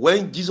healing.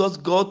 When Jesus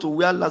got to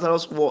where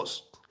Lazarus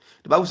was,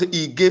 the Bible says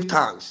He gave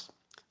thanks.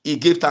 He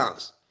gave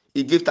thanks.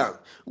 He gave thanks.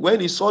 When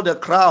He saw the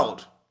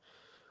crowd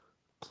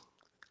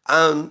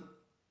and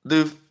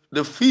the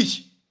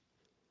fish,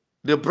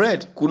 the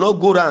bread could not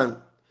go round,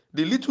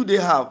 the little they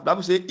have, the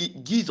Bible says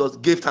Jesus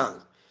gave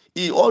thanks.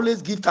 He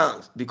always gives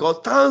thanks, because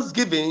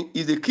thanksgiving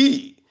is the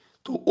key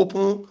to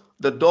open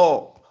the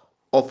door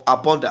of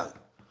abundance,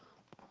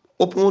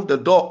 open the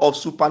door of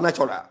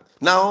supernatural.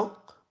 Now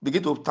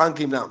begin to thank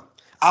Him now.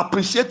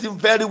 Appreciate Him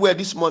very well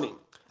this morning.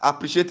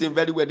 Appreciate Him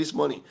very well this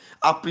morning.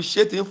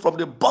 Appreciate Him from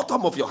the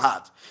bottom of your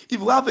heart. If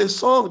you have a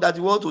song that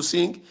you want to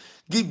sing,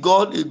 give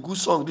God a good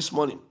song this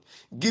morning.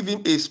 Give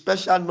Him a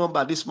special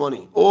number this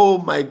morning. Oh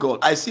my God,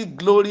 I see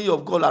glory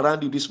of God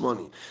around you this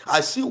morning.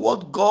 I see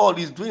what God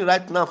is doing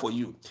right now for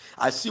you.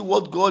 I see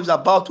what God is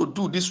about to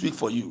do this week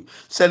for you.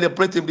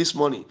 Celebrate Him this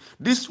morning.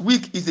 This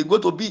week is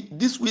going to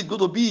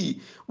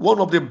be one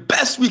of the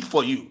best week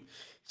for you.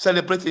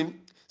 Celebrate Him.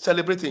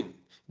 Celebrate Him.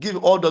 Give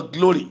Him all the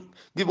glory.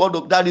 Give all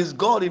that is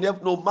God in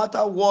heaven. No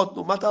matter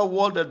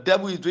what the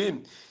devil is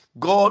doing,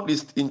 God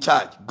is in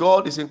charge.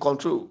 God is in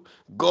control.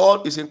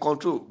 God is in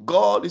control.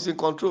 God is in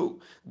control.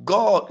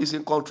 God is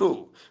in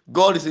control.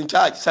 God is in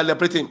charge.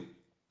 Celebrate Him.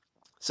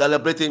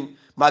 Celebrate Him.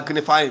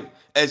 Magnify Him.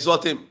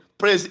 Exalt Him.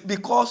 Praise,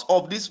 because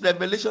of this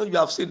revelation you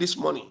have seen this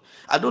morning.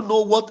 I don't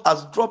know what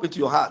has dropped into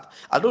your heart.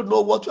 I don't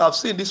know what you have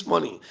seen this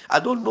morning. I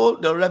don't know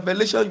the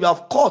revelation you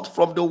have caught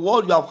from the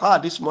word you have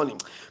heard this morning.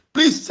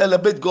 Please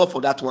celebrate God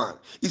for that one.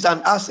 It's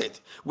an asset.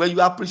 When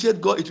you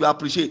appreciate God, it will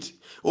appreciate.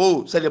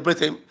 Oh, celebrate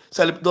Him.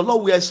 The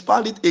Lord will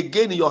expand it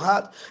again in your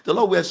heart. The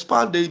Lord will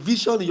expand the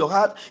vision in your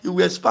heart. He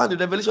will expand the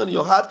revelation in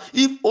your heart.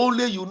 If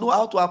only you know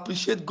how to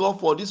appreciate God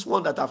for this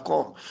one that have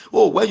come.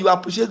 Oh, when you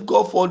appreciate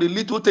God for the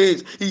little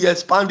things, He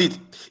expand it.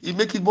 He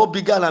make it more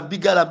bigger and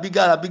bigger and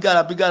bigger and bigger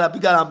and bigger and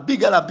bigger and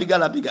bigger and bigger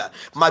and bigger.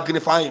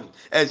 Magnify Him,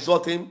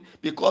 exalt Him,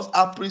 because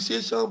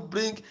appreciation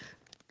bring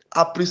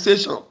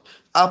appreciation.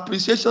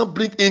 Appreciation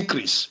bring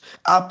increase.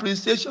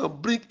 Appreciation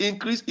bring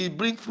increase. It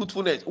bring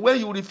fruitfulness. When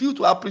you refuse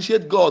to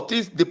appreciate God,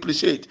 things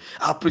depreciate.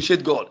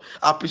 Appreciate God.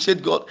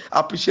 Appreciate God.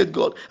 Appreciate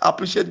God.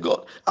 Appreciate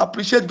God.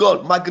 Appreciate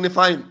God.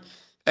 Magnify Him.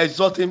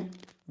 Exalt Him.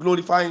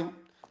 Glorify Him.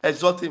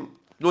 Exalt Him.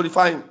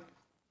 Glorify Him.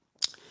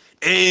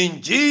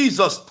 In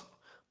Jesus'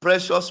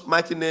 precious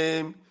mighty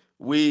name,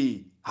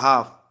 we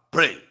have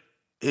prayed.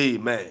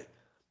 Amen.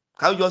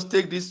 Can you just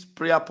take this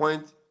prayer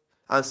point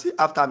and say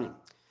after me?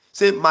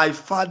 Say, my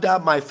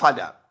Father, my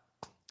Father,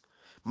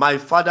 my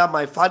Father,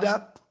 my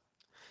Father,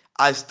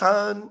 I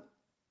stand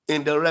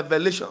in the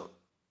revelation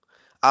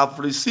I've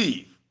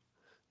received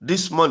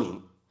this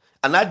morning,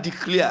 and I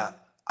declare,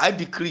 I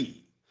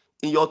decree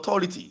in your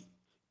authority,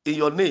 in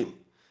your name,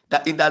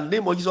 that in the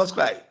name of Jesus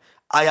Christ,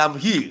 I am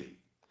healed.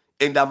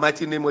 In the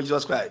mighty name of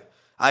Jesus Christ,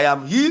 I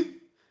am healed,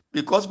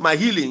 because my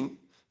healing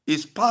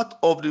is part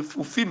of the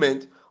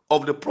fulfillment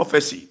of the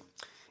prophecy.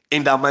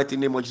 In the mighty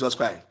name of Jesus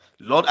Christ,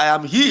 Lord, I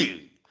am healed,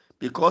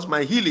 because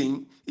my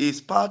healing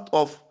is part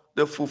of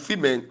the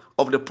fulfillment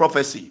of the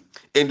prophecy.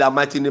 In the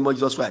mighty name of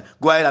Jesus Christ,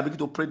 go ahead and begin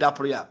to pray that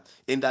prayer.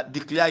 In that,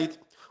 declare it.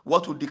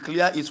 What you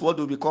declare is what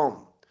will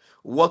become.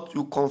 What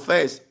you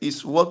confess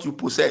is what you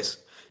possess.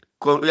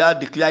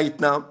 Declare it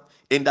now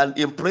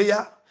in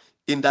prayer,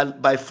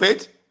 by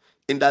faith,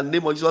 in the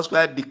name of Jesus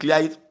Christ.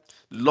 Declare it,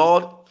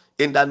 Lord,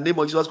 in the name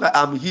of Jesus Christ.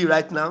 I'm here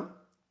right now.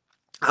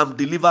 I'm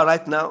delivered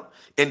right now.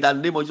 In the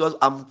name of Jesus,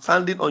 I'm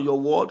standing on your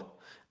word.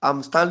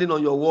 I'm standing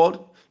on your word.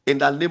 In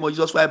the name of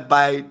Jesus Christ,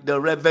 by the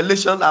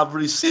revelation I've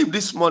received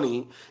this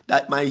morning,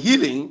 that my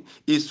healing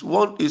is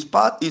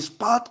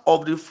part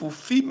of the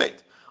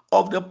fulfillment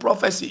of the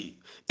prophecy.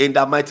 In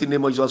the mighty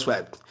name of Jesus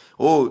Christ.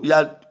 Oh,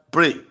 yeah,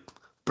 pray.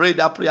 Pray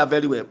that prayer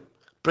very well.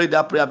 Pray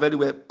that prayer very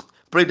well.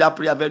 Pray that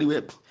prayer very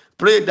well.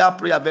 Pray that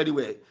prayer very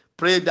well.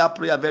 Pray that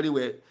prayer very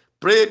well.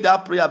 Pray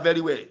that prayer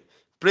very well.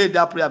 Pray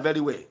that prayer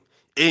very well.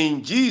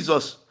 In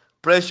Jesus'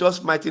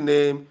 precious mighty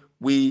name,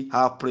 we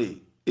have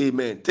prayed.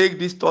 Amen. Take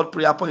this third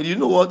prayer point. You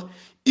know what?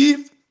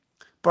 If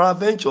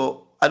peradventure,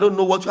 I don't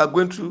know what you are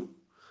going through,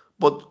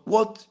 but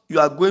what you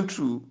are going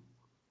through,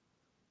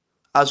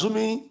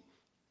 assuming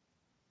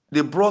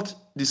they brought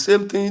the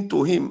same thing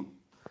to him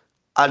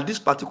at this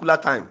particular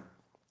time,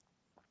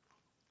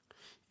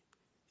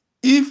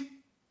 if,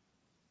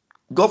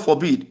 God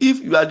forbid,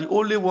 if you are the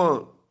only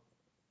one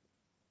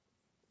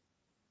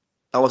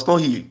that was not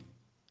healed,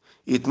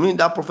 it means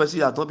that prophecy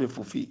has not been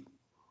fulfilled.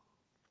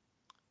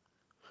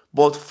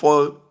 But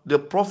for the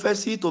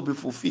prophecy to be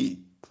fulfilled,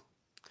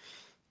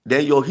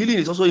 then your healing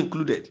is also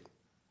included.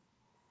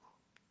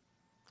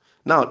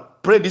 Now,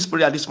 pray this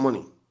prayer this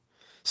morning.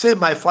 Say,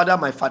 my Father,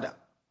 my Father.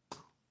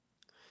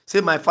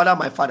 Say, my Father,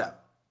 my Father.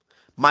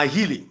 My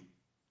healing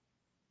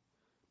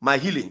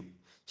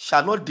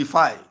shall not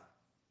defy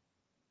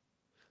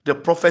the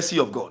prophecy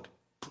of God.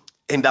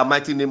 In the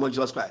mighty name of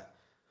Jesus Christ.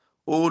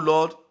 Oh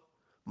Lord,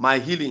 my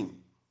healing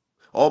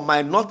or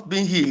my not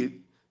being healed,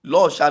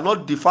 Lord, shall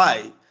not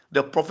defy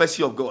the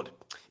prophecy of God.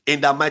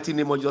 In the mighty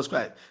name of Jesus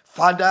Christ.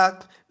 Father,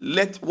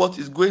 let what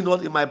is going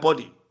on in my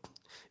body,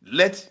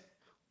 let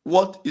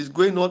what is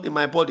going on in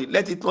my body,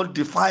 let it not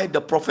defy the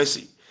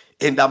prophecy.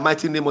 In the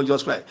mighty name of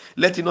Jesus Christ.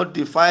 Let it not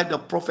defy the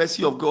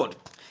prophecy of God.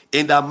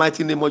 In the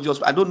mighty name of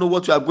Jesus. I don't know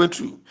what you are going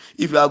through.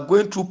 If you are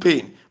going through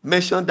pain,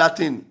 mention that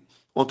thing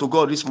unto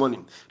God this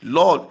morning.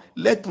 Lord,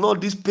 let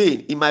not this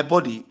pain in my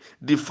body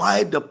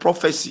defy the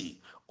prophecy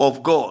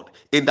of God.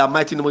 In the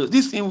mighty name of Jesus.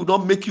 This thing will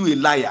not make you a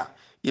liar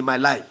in my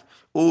life.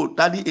 Oh,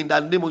 Daddy, in the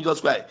name of Jesus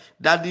Christ.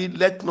 Daddy,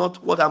 let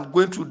not what I'm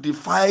going to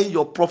defy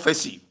your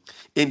prophecy.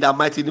 In the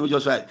mighty name of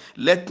Jesus Christ.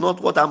 Let not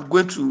what I'm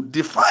going to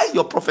defy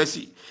your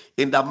prophecy.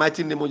 In the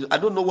mighty name of Jesus. I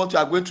don't know what you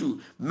are going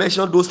to.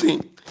 Mention those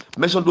things.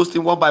 Mention those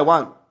things one by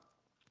one.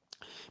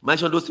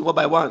 Mention those things one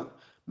by one.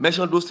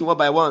 Mention those things one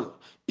by one.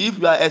 If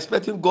you are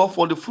expecting God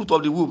for the fruit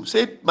of the womb,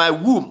 say, my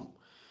womb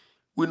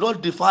will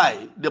not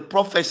defy the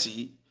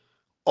prophecy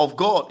of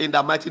God in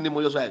the mighty name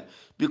of Jesus Christ.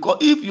 Because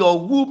if your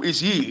womb is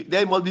healed,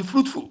 then it must be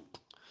fruitful.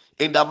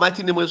 In the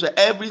mighty name of Jesus,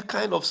 every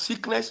kind of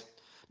sickness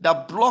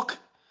that block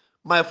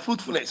my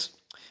fruitfulness,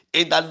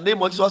 in the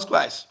name of Jesus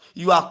Christ,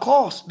 you are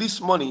caused this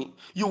morning.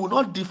 You will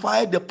not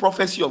defy the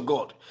prophecy of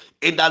God.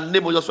 In the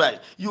name of Jesus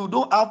Christ, you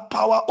don't have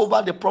power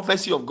over the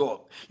prophecy of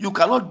God. You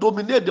cannot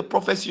dominate the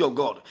prophecy of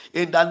God.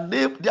 In the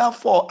name,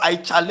 therefore, I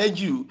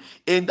challenge you.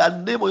 In the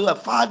name of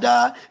Jesus,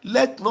 Father,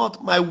 let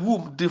not my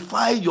womb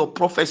defy your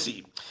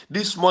prophecy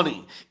this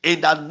morning. In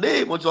the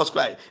name of Jesus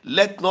Christ,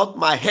 let not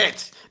my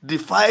head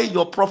defy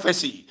your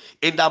prophecy.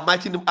 In the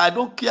mighty name, I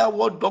don't care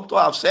what doctor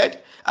have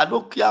said. I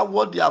don't care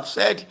what they have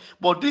said.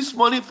 But this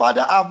morning,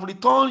 Father, I've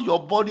returned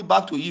your body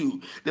back to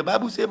you. The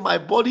Bible says, my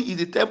body is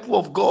the temple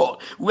of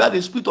God, where the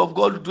Spirit of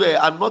God dwells,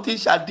 and nothing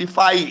shall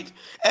defy it.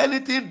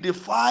 Anything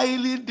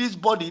defiling this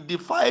body,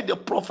 defy the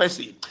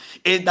prophecy.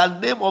 In the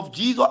name of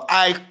Jesus,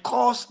 I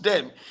curse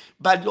them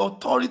by the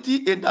authority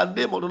in the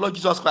name of the Lord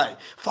Jesus Christ.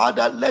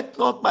 Father, let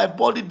not my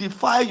body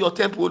defy your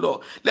temple,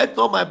 Lord. Let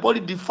not my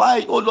body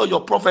defy, oh Lord,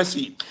 your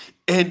prophecy.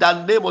 In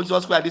the name of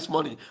Jesus Christ this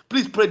morning.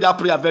 Please pray that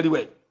prayer very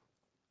well.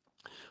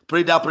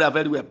 Pray that prayer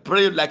very well.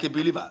 Pray like a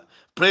believer.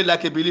 Pray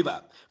like a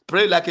believer.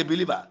 Pray like a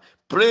believer.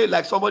 Pray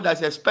like somebody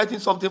that's expecting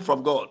something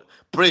from God.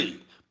 Pray,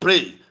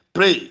 pray,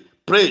 pray,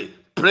 pray.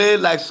 Pray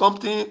like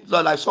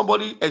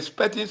somebody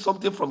expecting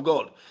something from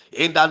God.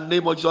 In the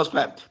name of Jesus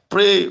Christ.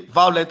 Pray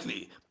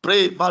violently.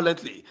 Pray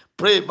violently.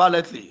 Pray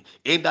violently.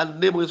 In the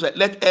name of Jesus.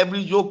 Let every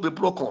yoke be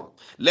broken.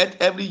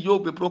 Let every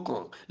yoke be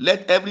broken.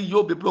 Let every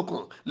yoke be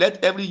broken.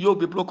 Let every yoke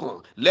be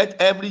broken.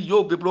 Let every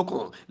yoke be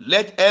broken.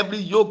 Let every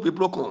yoke be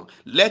broken.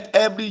 Let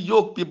every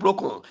yoke be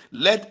broken.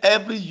 Let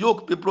every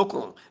yoke be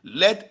broken.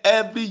 Let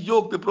every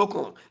yoke be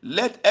broken.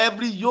 Let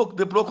every yoke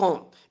be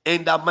broken.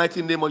 In the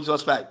mighty name of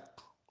Jesus Christ.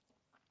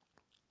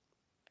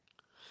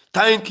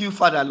 Thank you,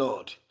 Father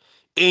Lord.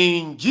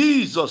 In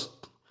Jesus'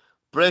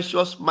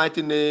 precious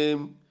mighty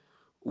name,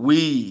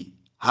 we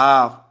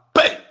have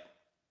prayed.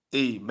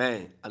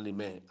 Amen and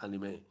amen and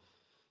amen.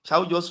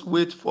 Shall we just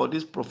wait for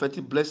this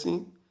prophetic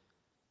blessing?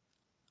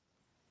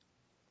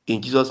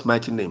 In Jesus'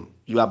 mighty name,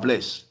 you are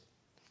blessed.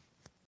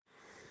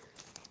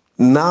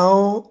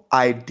 Now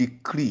I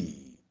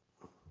decree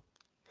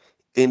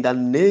in the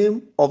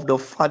name of the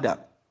Father,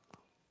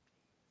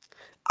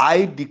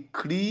 I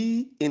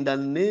decree in the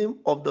name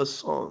of the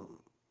Son,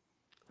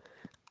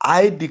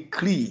 I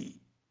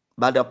decree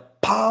by the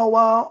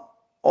power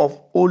of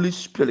Holy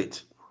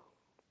Spirit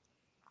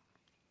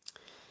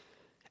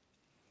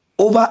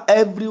over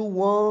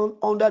everyone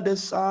under the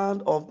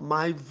sound of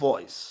my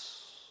voice.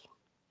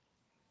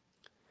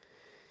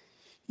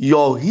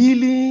 Your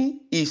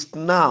healing is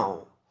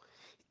now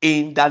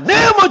in the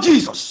name of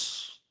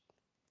Jesus.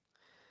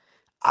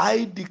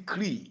 I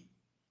decree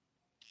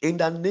in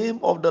the name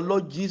of the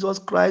Lord Jesus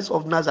Christ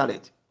of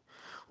Nazareth,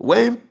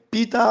 when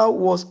Peter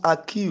was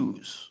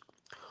accused,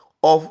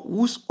 of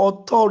whose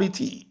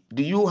authority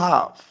do you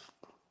have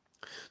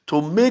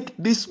to make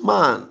this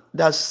man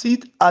that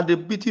sit at the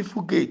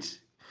beautiful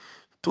gate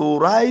to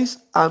rise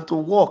and to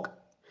walk?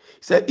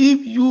 He said,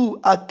 if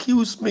you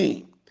accuse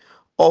me,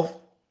 of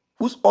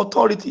whose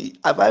authority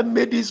have I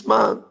made this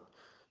man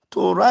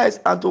to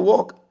rise and to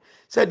walk? He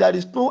said, there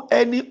is no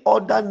any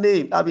other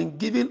name have been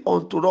given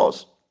unto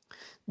us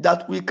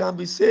that we can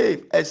be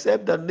saved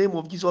except the name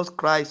of Jesus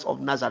Christ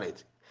of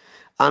Nazareth.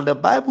 And the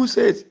Bible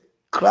says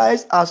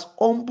Christ has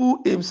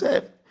humbled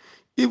himself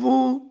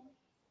even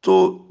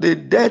to the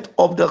death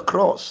of the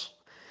cross.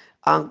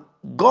 And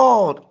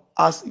God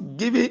has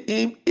given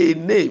him a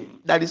name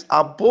that is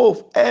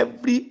above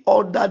every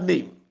other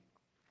name.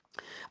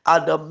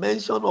 At the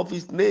mention of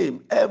his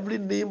name, every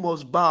knee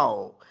must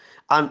bow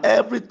and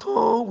every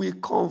tongue will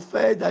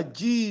confess that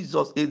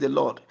Jesus is the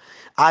Lord.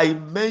 I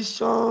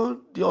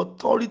mention the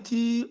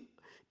authority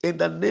in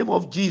the name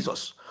of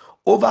Jesus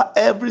over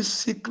every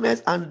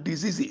sickness and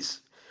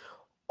diseases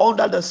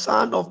under the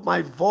sound of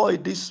my voice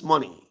this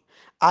morning.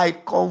 I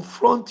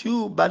confront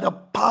you by the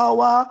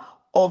power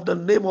of the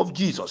name of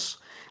Jesus.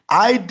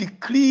 I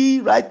decree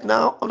right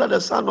now under the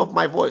sound of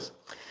my voice,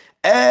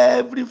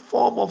 every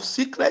form of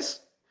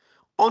sickness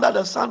under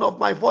the sound of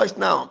my voice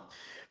now,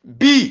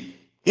 be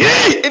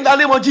healed in the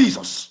name of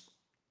Jesus.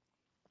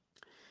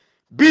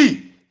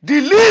 Be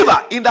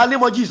delivered in the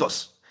name of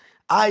Jesus.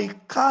 I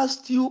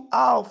cast you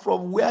out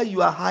from where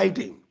you are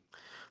hiding.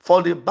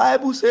 For the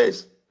Bible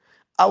says,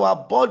 our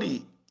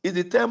body is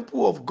the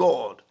temple of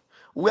God,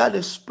 where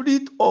the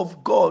Spirit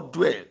of God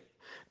dwells.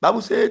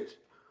 Bible said,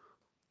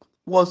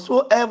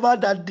 whatsoever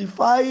that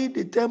defy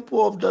the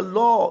temple of the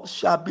Lord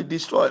shall be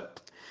destroyed.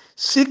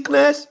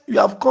 Sickness, you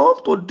have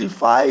come to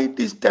defy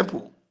this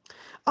temple.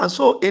 And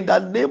so, in the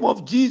name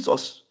of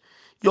Jesus,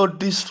 your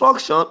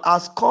destruction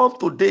has come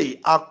today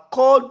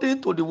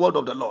according to the word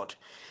of the Lord.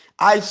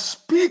 I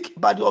speak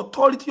by the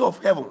authority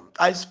of heaven.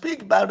 I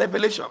speak by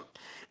revelation.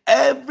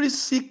 Every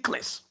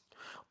sickness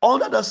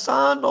under the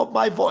sound of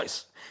my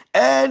voice,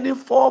 any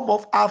form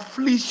of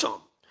affliction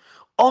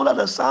under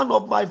the sound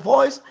of my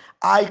voice,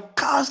 I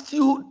cast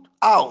you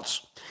out.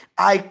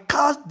 I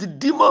cast the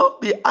demon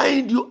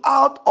behind you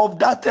out of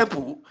that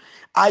temple.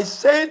 I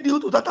send you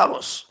to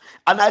Tartarus,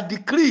 and I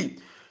decree,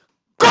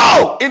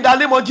 go in the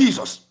name of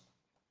Jesus.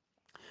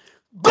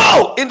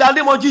 Go in the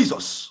name of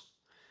Jesus.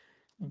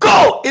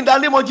 Go in the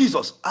name of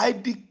Jesus. I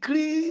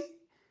decree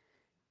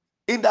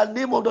in the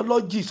name of the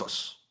Lord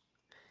Jesus.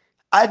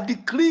 I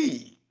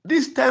decree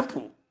this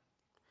temple.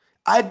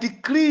 I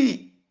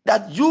decree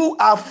that you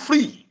are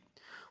free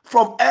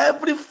from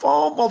every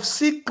form of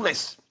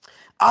sickness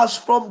as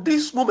from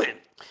this moment.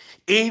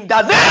 In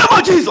the name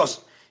of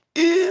Jesus,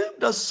 if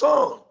the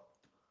Son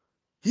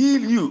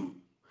heal you,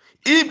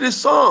 if the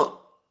Son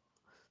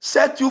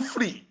set you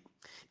free,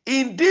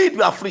 indeed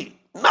you are free.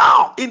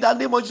 Now, in the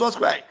name of Jesus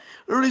Christ,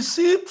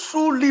 receive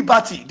true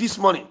liberty this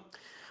morning.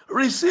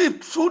 Receive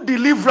true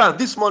deliverance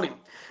this morning.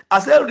 I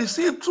said,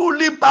 receive true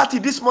liberty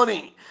this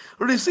morning.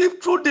 Receive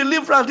true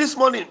deliverance this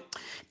morning.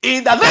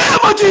 In the name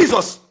of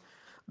Jesus.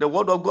 The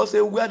word of God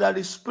says, where there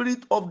is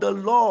spirit of the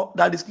Lord,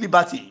 there is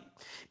liberty.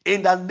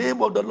 In the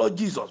name of the Lord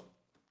Jesus.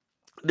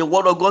 The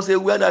word of God says,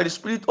 where there is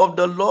spirit of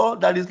the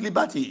Lord, there is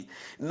liberty.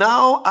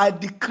 Now I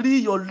decree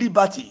your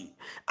liberty.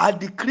 I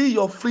decree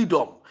your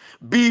freedom.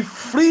 Be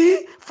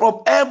free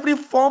from every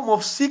form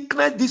of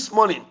sickness this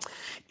morning.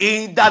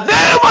 In the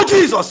name of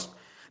Jesus.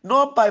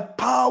 Not by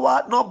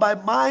power, not by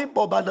might,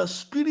 but by the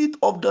Spirit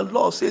of the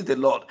Lord, says the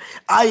Lord.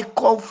 I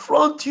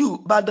confront you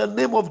by the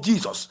name of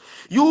Jesus.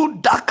 You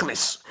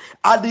darkness,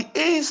 at the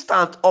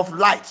instant of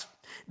light,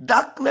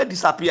 darkness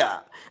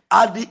disappear.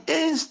 At the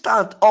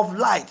instant of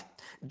light,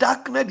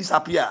 darkness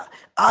disappear.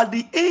 At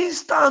the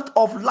instant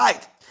of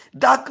light,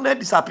 darkness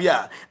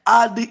disappear.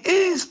 At the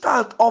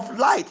instant of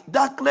light,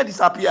 darkness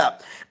disappear.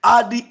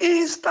 At the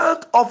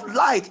instant of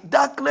light,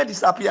 darkness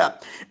disappear.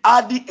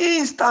 At the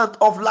instant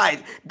of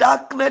light,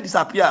 darkness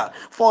disappear.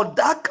 For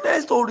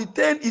darkness to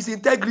retain its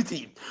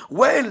integrity,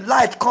 when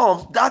light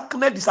comes,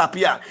 darkness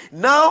disappear.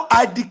 Now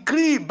I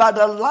decree by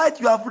the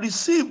light you have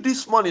received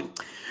this morning,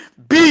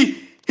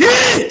 be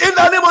healed in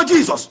the name of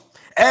Jesus.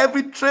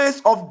 Every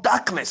trace of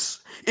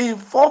darkness in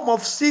form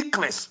of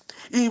sickness,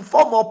 in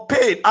form of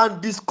pain and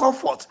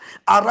discomfort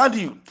around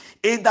you,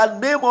 in the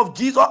name of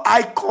Jesus,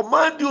 I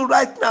command you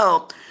right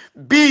now,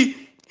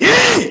 be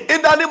healed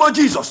in the name of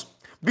Jesus.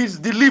 Be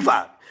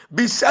delivered,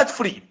 be set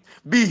free,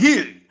 be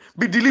healed,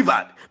 be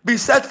delivered, be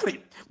set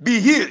free, be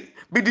healed,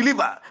 be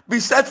delivered, be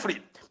set free,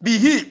 be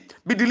healed,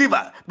 be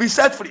delivered, be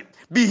set free,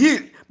 be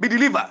healed, be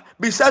delivered,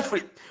 be set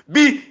free,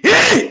 be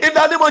healed in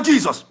the name of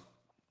Jesus.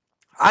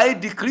 I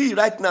decree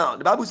right now.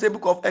 The Bible says,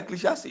 book of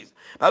Ecclesiastes,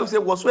 the Bible says,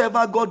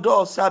 whatsoever God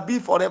does shall be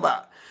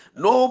forever.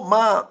 No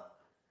man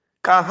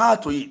can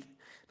hard to it,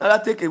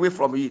 neither take away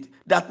from it,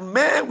 that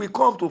men will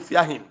come to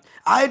fear him.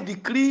 I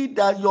decree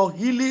that your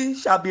healing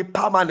shall be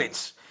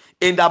permanent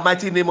in the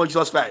mighty name of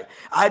Jesus Christ.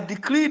 I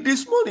decree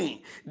this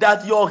morning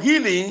that your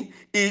healing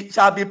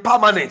shall be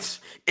permanent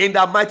in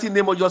the mighty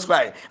name of Jesus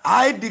Christ.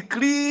 I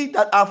decree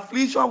that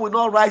affliction will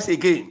not rise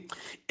again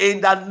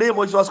in the name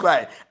of Jesus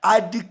Christ. I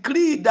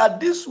decree that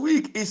this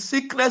week is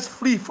sickness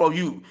free from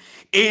you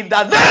in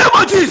the name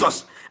of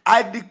Jesus.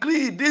 I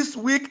decree this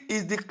week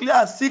is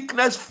declared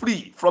sickness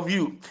free from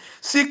you.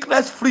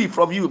 Sickness free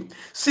from you.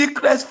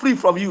 Sickness free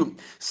from you.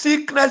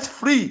 Sickness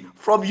free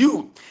from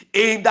you.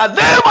 In the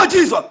name of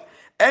Jesus.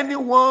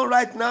 Anyone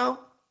right now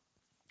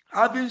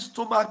having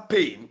stomach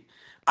pain,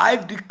 I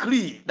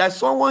decree that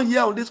someone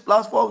here on this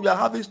platform, you are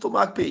having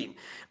stomach pain.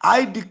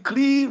 I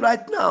decree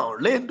right now,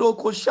 Lendo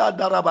Kosha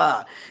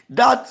Daraba,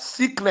 that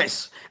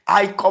sickness,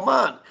 I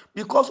command,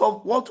 because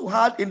of what you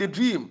had in the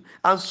dream,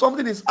 and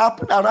something is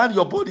happening around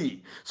your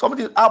body.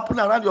 Something is happening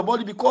around your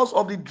body because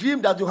of the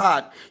dream that you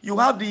had. You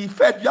have the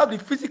effect, you have the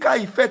physical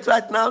effect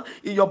right now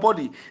in your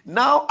body.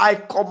 Now I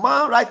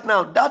command right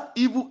now that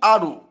evil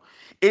arrow,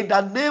 in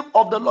the name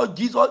of the Lord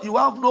Jesus, you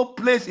have no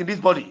place in this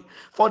body.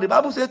 For the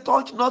Bible says,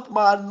 touch not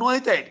my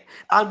anointed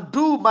and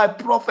do my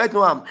prophet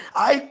no harm.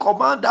 I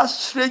command that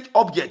strange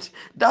object,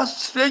 that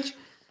strange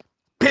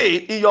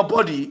pain in your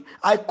body.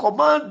 I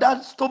command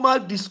that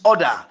stomach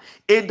disorder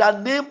in the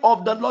name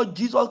of the Lord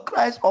Jesus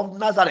Christ of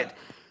Nazareth.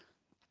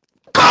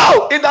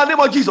 Go in the name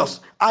of Jesus.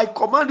 I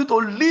command you to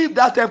leave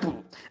that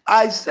temple.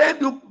 I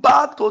send you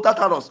back to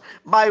Tartarus.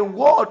 My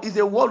word is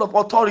a word of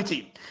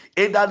authority.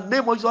 In the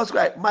name of Jesus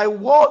Christ, my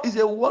word is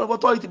a word of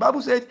authority. The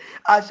Bible says,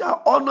 I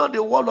shall honor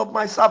the word of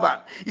my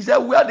servant. He said,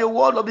 where the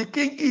word of the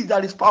king is,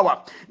 there is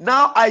power.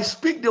 Now I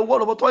speak the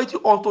word of authority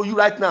unto you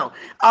right now.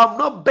 I'm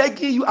not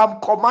begging you, I'm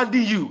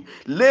commanding you.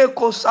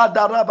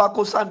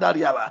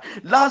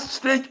 Last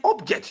strange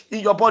object in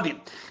your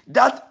body,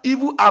 that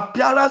evil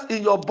appearance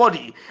in your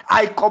body,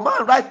 I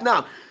command right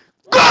now,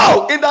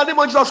 go in the name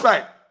of Jesus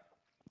Christ.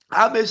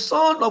 I'm a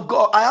son of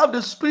God. I have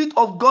the Spirit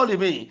of God in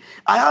me.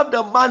 I have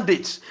the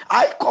mandate.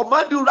 I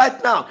command you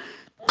right now,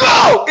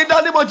 go in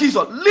the name of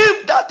Jesus.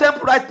 Leave that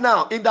temple right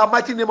now in the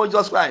mighty name of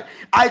Jesus Christ.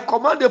 I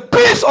command the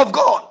peace of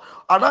God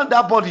around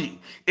that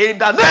body in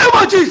the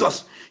name of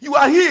Jesus. You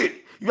are healed.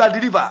 You are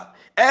delivered.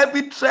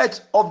 Every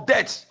threat of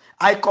death,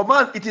 I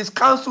command it is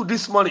cancelled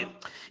this morning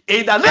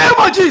in the name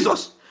of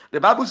Jesus. The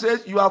Bible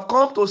says, you have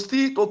come to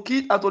steal, to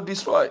kill, and to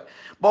destroy.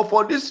 But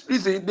for this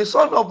reason, the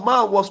Son of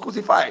Man was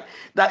crucified,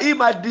 that he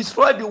might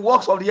destroy the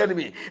works of the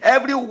enemy.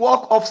 Every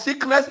work of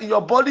sickness in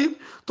your body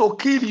to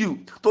kill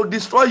you, to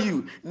destroy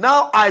you.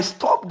 Now I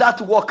stop that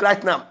work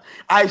right now.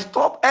 I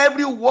stop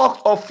every work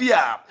of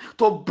fear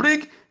to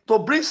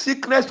bring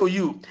sickness to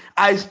you.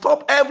 I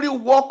stop every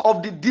work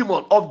of the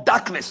demon of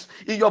darkness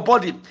in your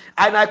body.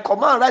 And I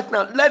command right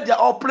now, let their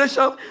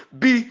operation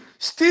be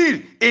still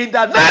in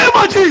the name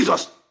of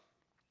Jesus.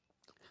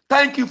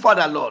 Thank you,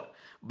 Father, Lord.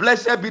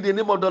 Blessed be the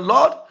name of the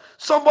Lord.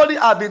 Somebody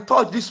has been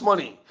touched this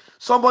morning.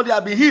 Somebody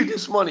has been healed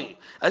this morning.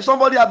 And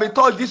somebody has been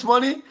touched this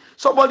morning.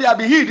 Somebody has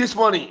been healed this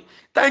morning.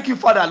 Thank you,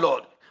 Father,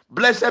 Lord.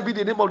 Blessed be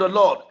the name of the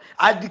Lord.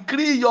 I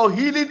decree your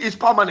healing is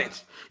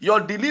permanent. Your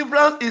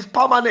deliverance is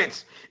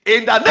permanent.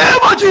 In the name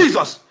of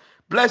Jesus.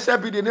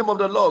 Blessed be the name of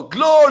the Lord.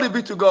 Glory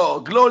be to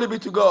God. Glory be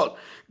to God.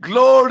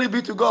 Glory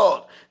be to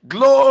God.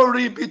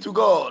 Glory be to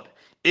God.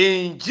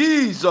 In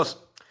Jesus'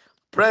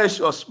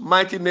 precious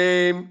mighty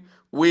name,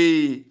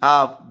 we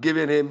have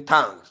given him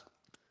thanks.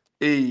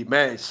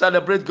 Amen.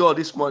 Celebrate God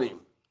this morning.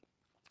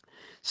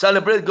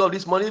 Celebrate God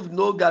this morning. If you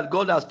know that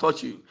God has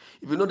touched you,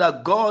 if you know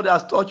that God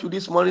has touched you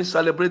this morning,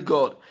 celebrate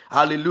God.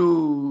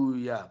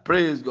 Hallelujah.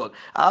 Praise God.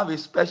 I have a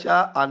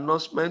special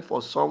announcement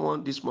for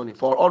someone this morning,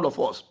 for all of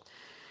us.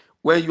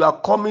 When you are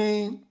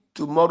coming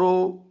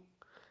tomorrow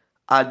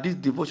at this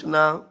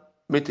devotional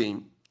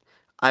meeting,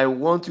 I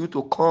want you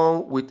to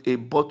come with a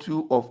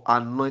bottle of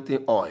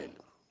anointing oil.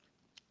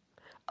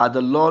 As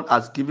the Lord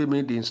has given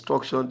me the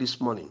instruction this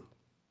morning,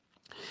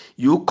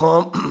 you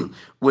come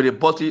with a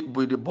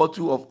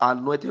bottle of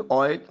anointing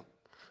oil.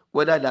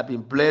 Whether it has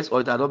been blessed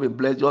or it has not been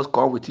blessed, just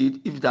come with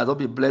it. If it has not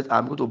been blessed,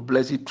 I'm going to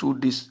bless it through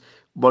this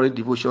morning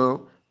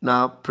devotion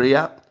now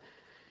prayer.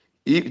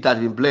 If it has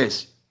been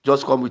blessed,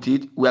 just come with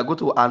it. We are going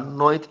to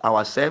anoint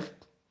ourselves.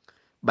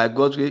 By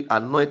God's grace,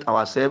 anoint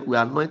ourselves. We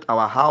anoint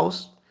our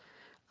house.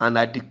 And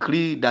I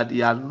decree that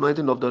the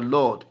anointing of the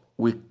Lord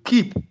will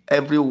keep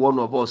every one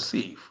of us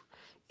safe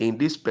in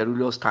this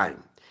perilous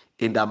time.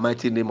 In the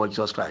mighty name of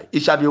Jesus Christ.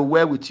 It shall be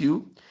well with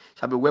you. It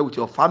shall be well with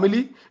your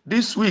family.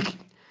 This week,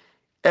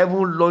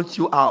 heaven launch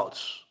you out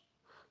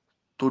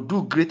to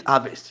do great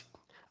harvest.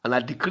 And I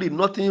decree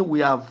nothing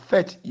will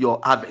affect your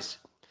harvest.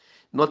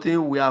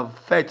 Nothing will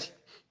affect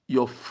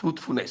your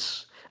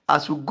fruitfulness.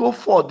 As you go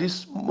forth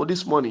this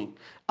morning,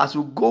 as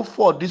you go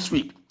forth this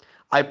week,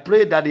 I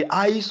pray that the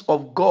eyes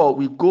of God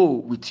will go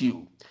with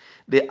you.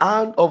 The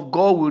hand of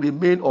God will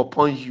remain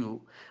upon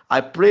you. I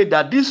pray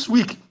that this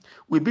week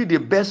will be the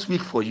best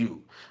week for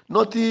you.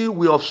 Nothing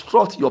will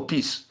obstruct your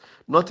peace.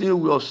 Nothing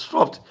will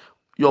obstruct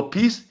your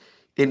peace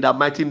in the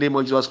mighty name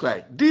of Jesus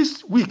Christ.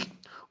 This week,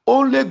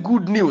 only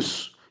good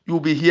news you'll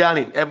be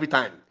hearing every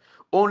time.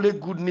 Only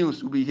good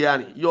news you'll be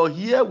hearing. Your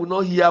ear will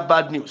not hear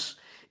bad news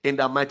in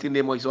the mighty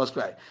name of Jesus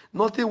Christ.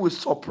 Nothing will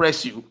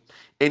suppress you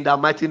in the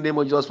mighty name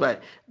of Jesus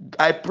Christ.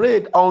 I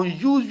prayed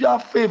unusual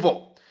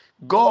favor.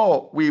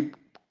 God will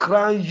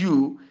crown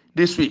you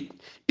this week.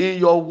 In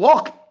your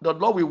work, the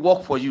Lord will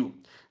work for you.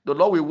 The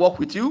Lord will work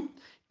with you.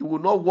 You will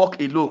not walk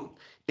alone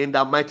in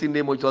the mighty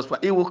name of Jesus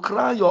Christ. It will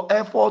crown your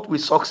effort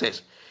with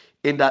success.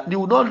 In that you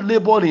will not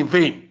labor in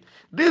vain.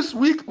 This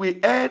week will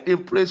end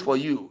in praise for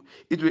you.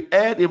 It will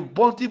end in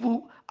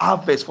bountiful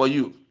harvest for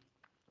you.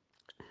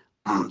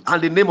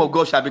 And the name of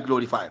God shall be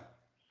glorified.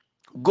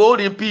 Go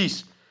in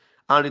peace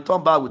and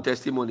return back with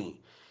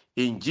testimony.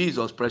 In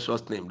Jesus'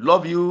 precious name.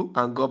 Love you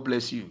and God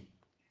bless you.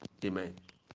 Amen.